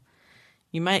 so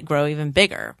you might grow even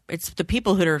bigger. It's the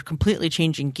people who are completely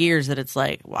changing gears that it's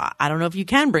like, well, I don't know if you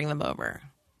can bring them over.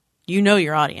 You know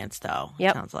your audience, though.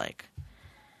 Yep. It sounds like.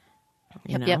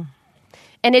 Yep.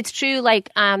 And it's true, like,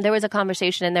 there was a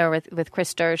conversation in there with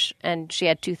Chris Stursh, and she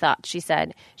had two thoughts. She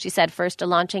said, first, a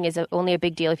launching is only a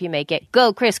big deal if you make it.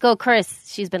 Go, Chris, go, Chris.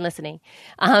 She's been listening.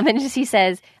 And she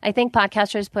says, I think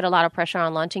podcasters put a lot of pressure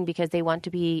on launching because they want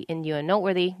to be in New and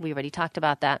Noteworthy. We already talked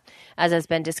about that, as has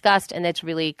been discussed, and it's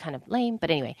really kind of lame. But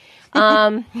anyway.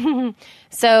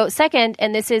 So second,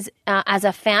 and this is as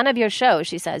a fan of your show,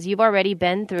 she says, you've already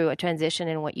been through a transition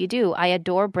in what you do. I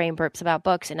adore Brain Burps About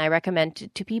Books, and I recommend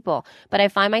it to people. But I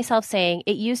find myself saying,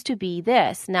 it used to be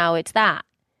this, now it's that.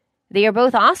 They are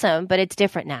both awesome, but it's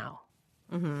different now.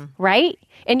 right?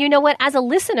 And you know what? As a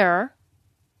listener,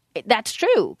 that's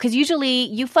true. Because usually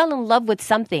you fell in love with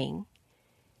something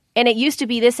and it used to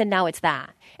be this and now it's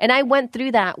that. And I went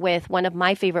through that with one of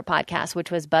my favorite podcasts,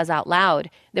 which was Buzz Out Loud.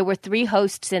 There were 3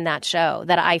 hosts in that show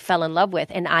that I fell in love with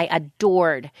and I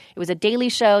adored. It was a daily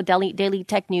show, daily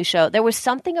tech news show. There was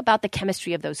something about the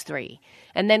chemistry of those 3.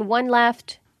 And then one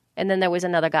left, and then there was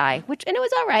another guy, and it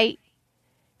was all right.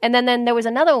 And then there was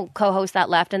another co-host that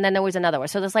left, and then there was another one.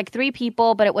 So there's like 3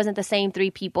 people, but it wasn't the same 3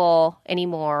 people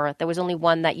anymore. There was only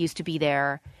one that used to be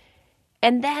there.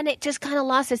 And then it just kind of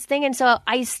lost its thing. And so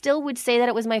I still would say that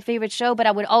it was my favorite show, but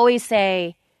I would always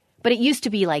say, but it used to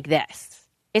be like this.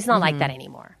 It's not like that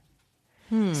anymore.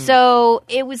 So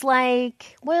it was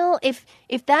like, well, if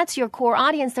that's your core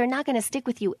audience, they're not going to stick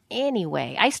with you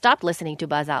anyway. I stopped listening to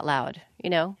Buzz Out Loud,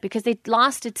 because it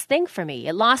lost its thing for me.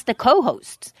 It lost the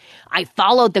co-hosts. I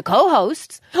followed the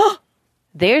co-hosts.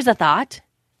 There's a thought.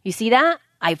 You see that?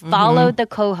 I followed the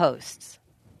co-hosts.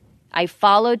 I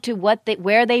followed to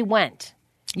where they went.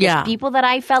 Yeah. People that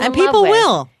I fell in love with. And people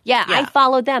will. Yeah, I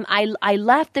followed them. I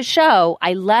left the show.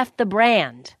 I left the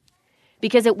brand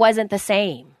because it wasn't the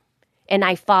same. And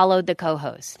I followed the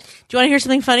co-host. Do you want to hear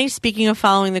something funny? Speaking of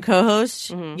following the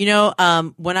co-host,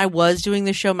 when I was doing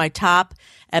the show, my top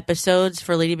episodes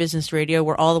for Lady Business Radio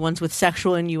were all the ones with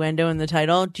sexual innuendo in the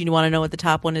title. Do you want to know what the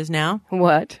top one is now?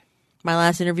 What? My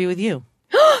last interview with you.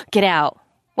 Get out.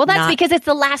 Well, that's because it's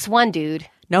the last one, dude.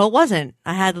 No, it wasn't.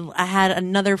 I had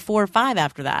another 4 or 5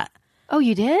 after that. Oh,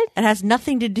 you did? It has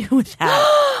nothing to do with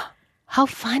that. How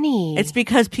funny. It's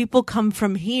because people come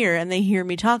from here and they hear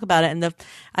me talk about it. And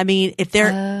if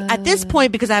they're at this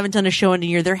point, because I haven't done a show in a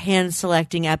year, they're hand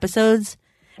selecting episodes.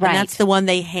 Right. And that's the one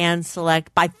they hand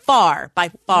select by far.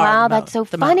 Wow, that's so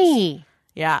funny. Most.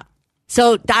 Yeah.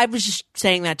 So I was just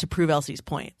saying that to prove Elsie's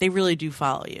point. They really do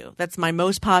follow you. That's my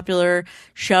most popular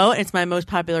show. And it's my most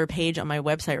popular page on my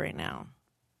website right now.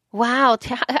 Wow,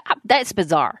 that's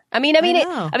bizarre.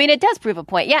 It does prove a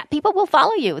point. Yeah, people will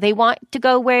follow you. They want to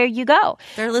go where you go.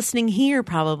 They're listening here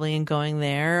probably and going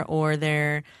there, or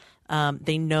they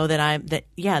know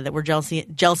that we're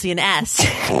Jelsie and S.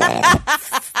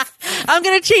 I'm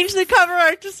going to change the cover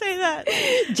art to say that.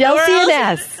 Jelsie and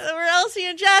S. We're Elsie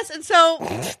and Jess, and so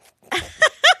I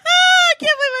can't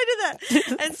believe I did that.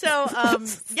 And so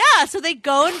so they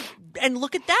go and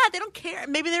look at that. They don't care.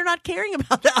 Maybe they're not caring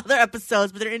about the other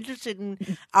episodes, but they're interested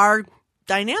in our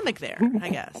dynamic there, I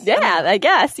guess. Yeah, I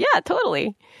guess. Yeah,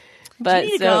 totally. But do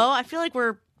you need to go? I feel like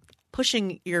we're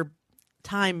pushing your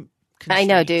time constraints. I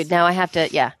know, dude. Now I have to,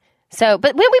 yeah. So,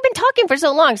 but we've been talking for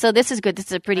so long, so this is good. This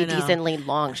is a pretty decently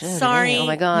long show. Sorry, oh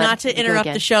my God. Not to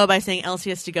interrupt the show by saying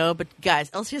Elsie has to go, but guys,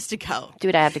 Elsie has to go.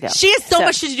 Dude, I have to go. She has so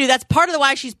much to do. That's part of the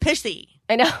why she's pissy.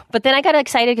 I know, but then I got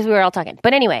excited because we were all talking.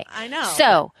 But anyway, I know.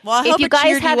 So, I if hope you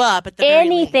guys have you up at the very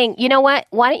anything, you know what?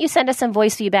 Why don't you send us some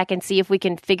voice feedback and see if we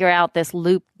can figure out this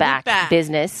loop back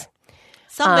business?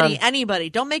 Somebody, anybody.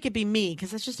 Don't make it be me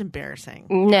because that's just embarrassing.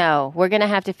 No, we're going to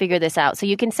have to figure this out. So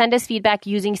you can send us feedback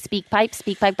using SpeakPipe,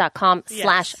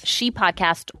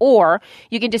 speakpipe.com/shepodcast, or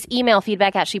you can just email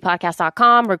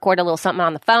feedback@shepodcast.com, record a little something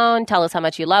on the phone, tell us how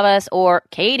much you love us, or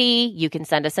Katie, you can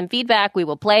send us some feedback. We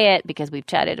will play it because we've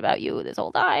chatted about you this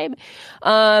whole time.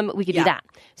 We could do that.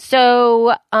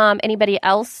 So anybody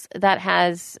else that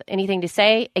has anything to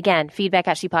say, again,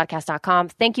 feedback@shepodcast.com.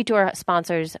 Thank you to our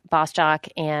sponsors, Boss Jock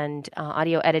and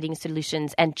Audio Editing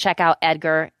Solutions, and check out Ed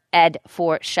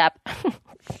for Shep.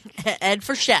 Ed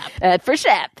for Shep. Ed for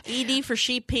Shep. ED for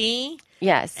Sheepy.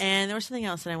 Yes. And there was something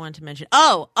else that I wanted to mention.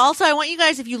 Oh, also, I want you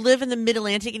guys, if you live in the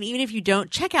Mid-Atlantic, and even if you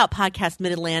don't, check out Podcast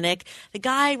Mid-Atlantic. The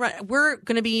guy, we're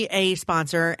going to be a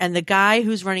sponsor, and the guy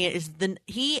who's running it is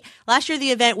last year the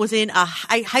event was in a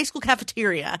high school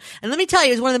cafeteria. And let me tell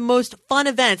you, it was one of the most fun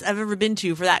events I've ever been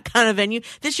to for that kind of venue.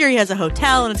 This year he has a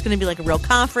hotel, and it's going to be like a real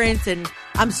conference, and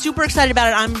I'm super excited about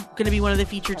it. I'm going to be one of the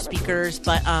featured speakers,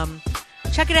 but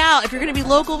check it out. If you're going to be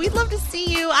local, we'd love to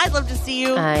see you. I'd love to see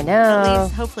you. I know. At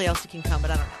least, hopefully Elsie can come, but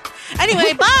I don't know.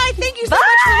 Anyway, bye. Thank you so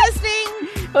much for listening.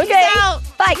 Okay. Peace out.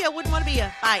 Bye. Yeah, wouldn't want to be you.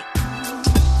 Bye.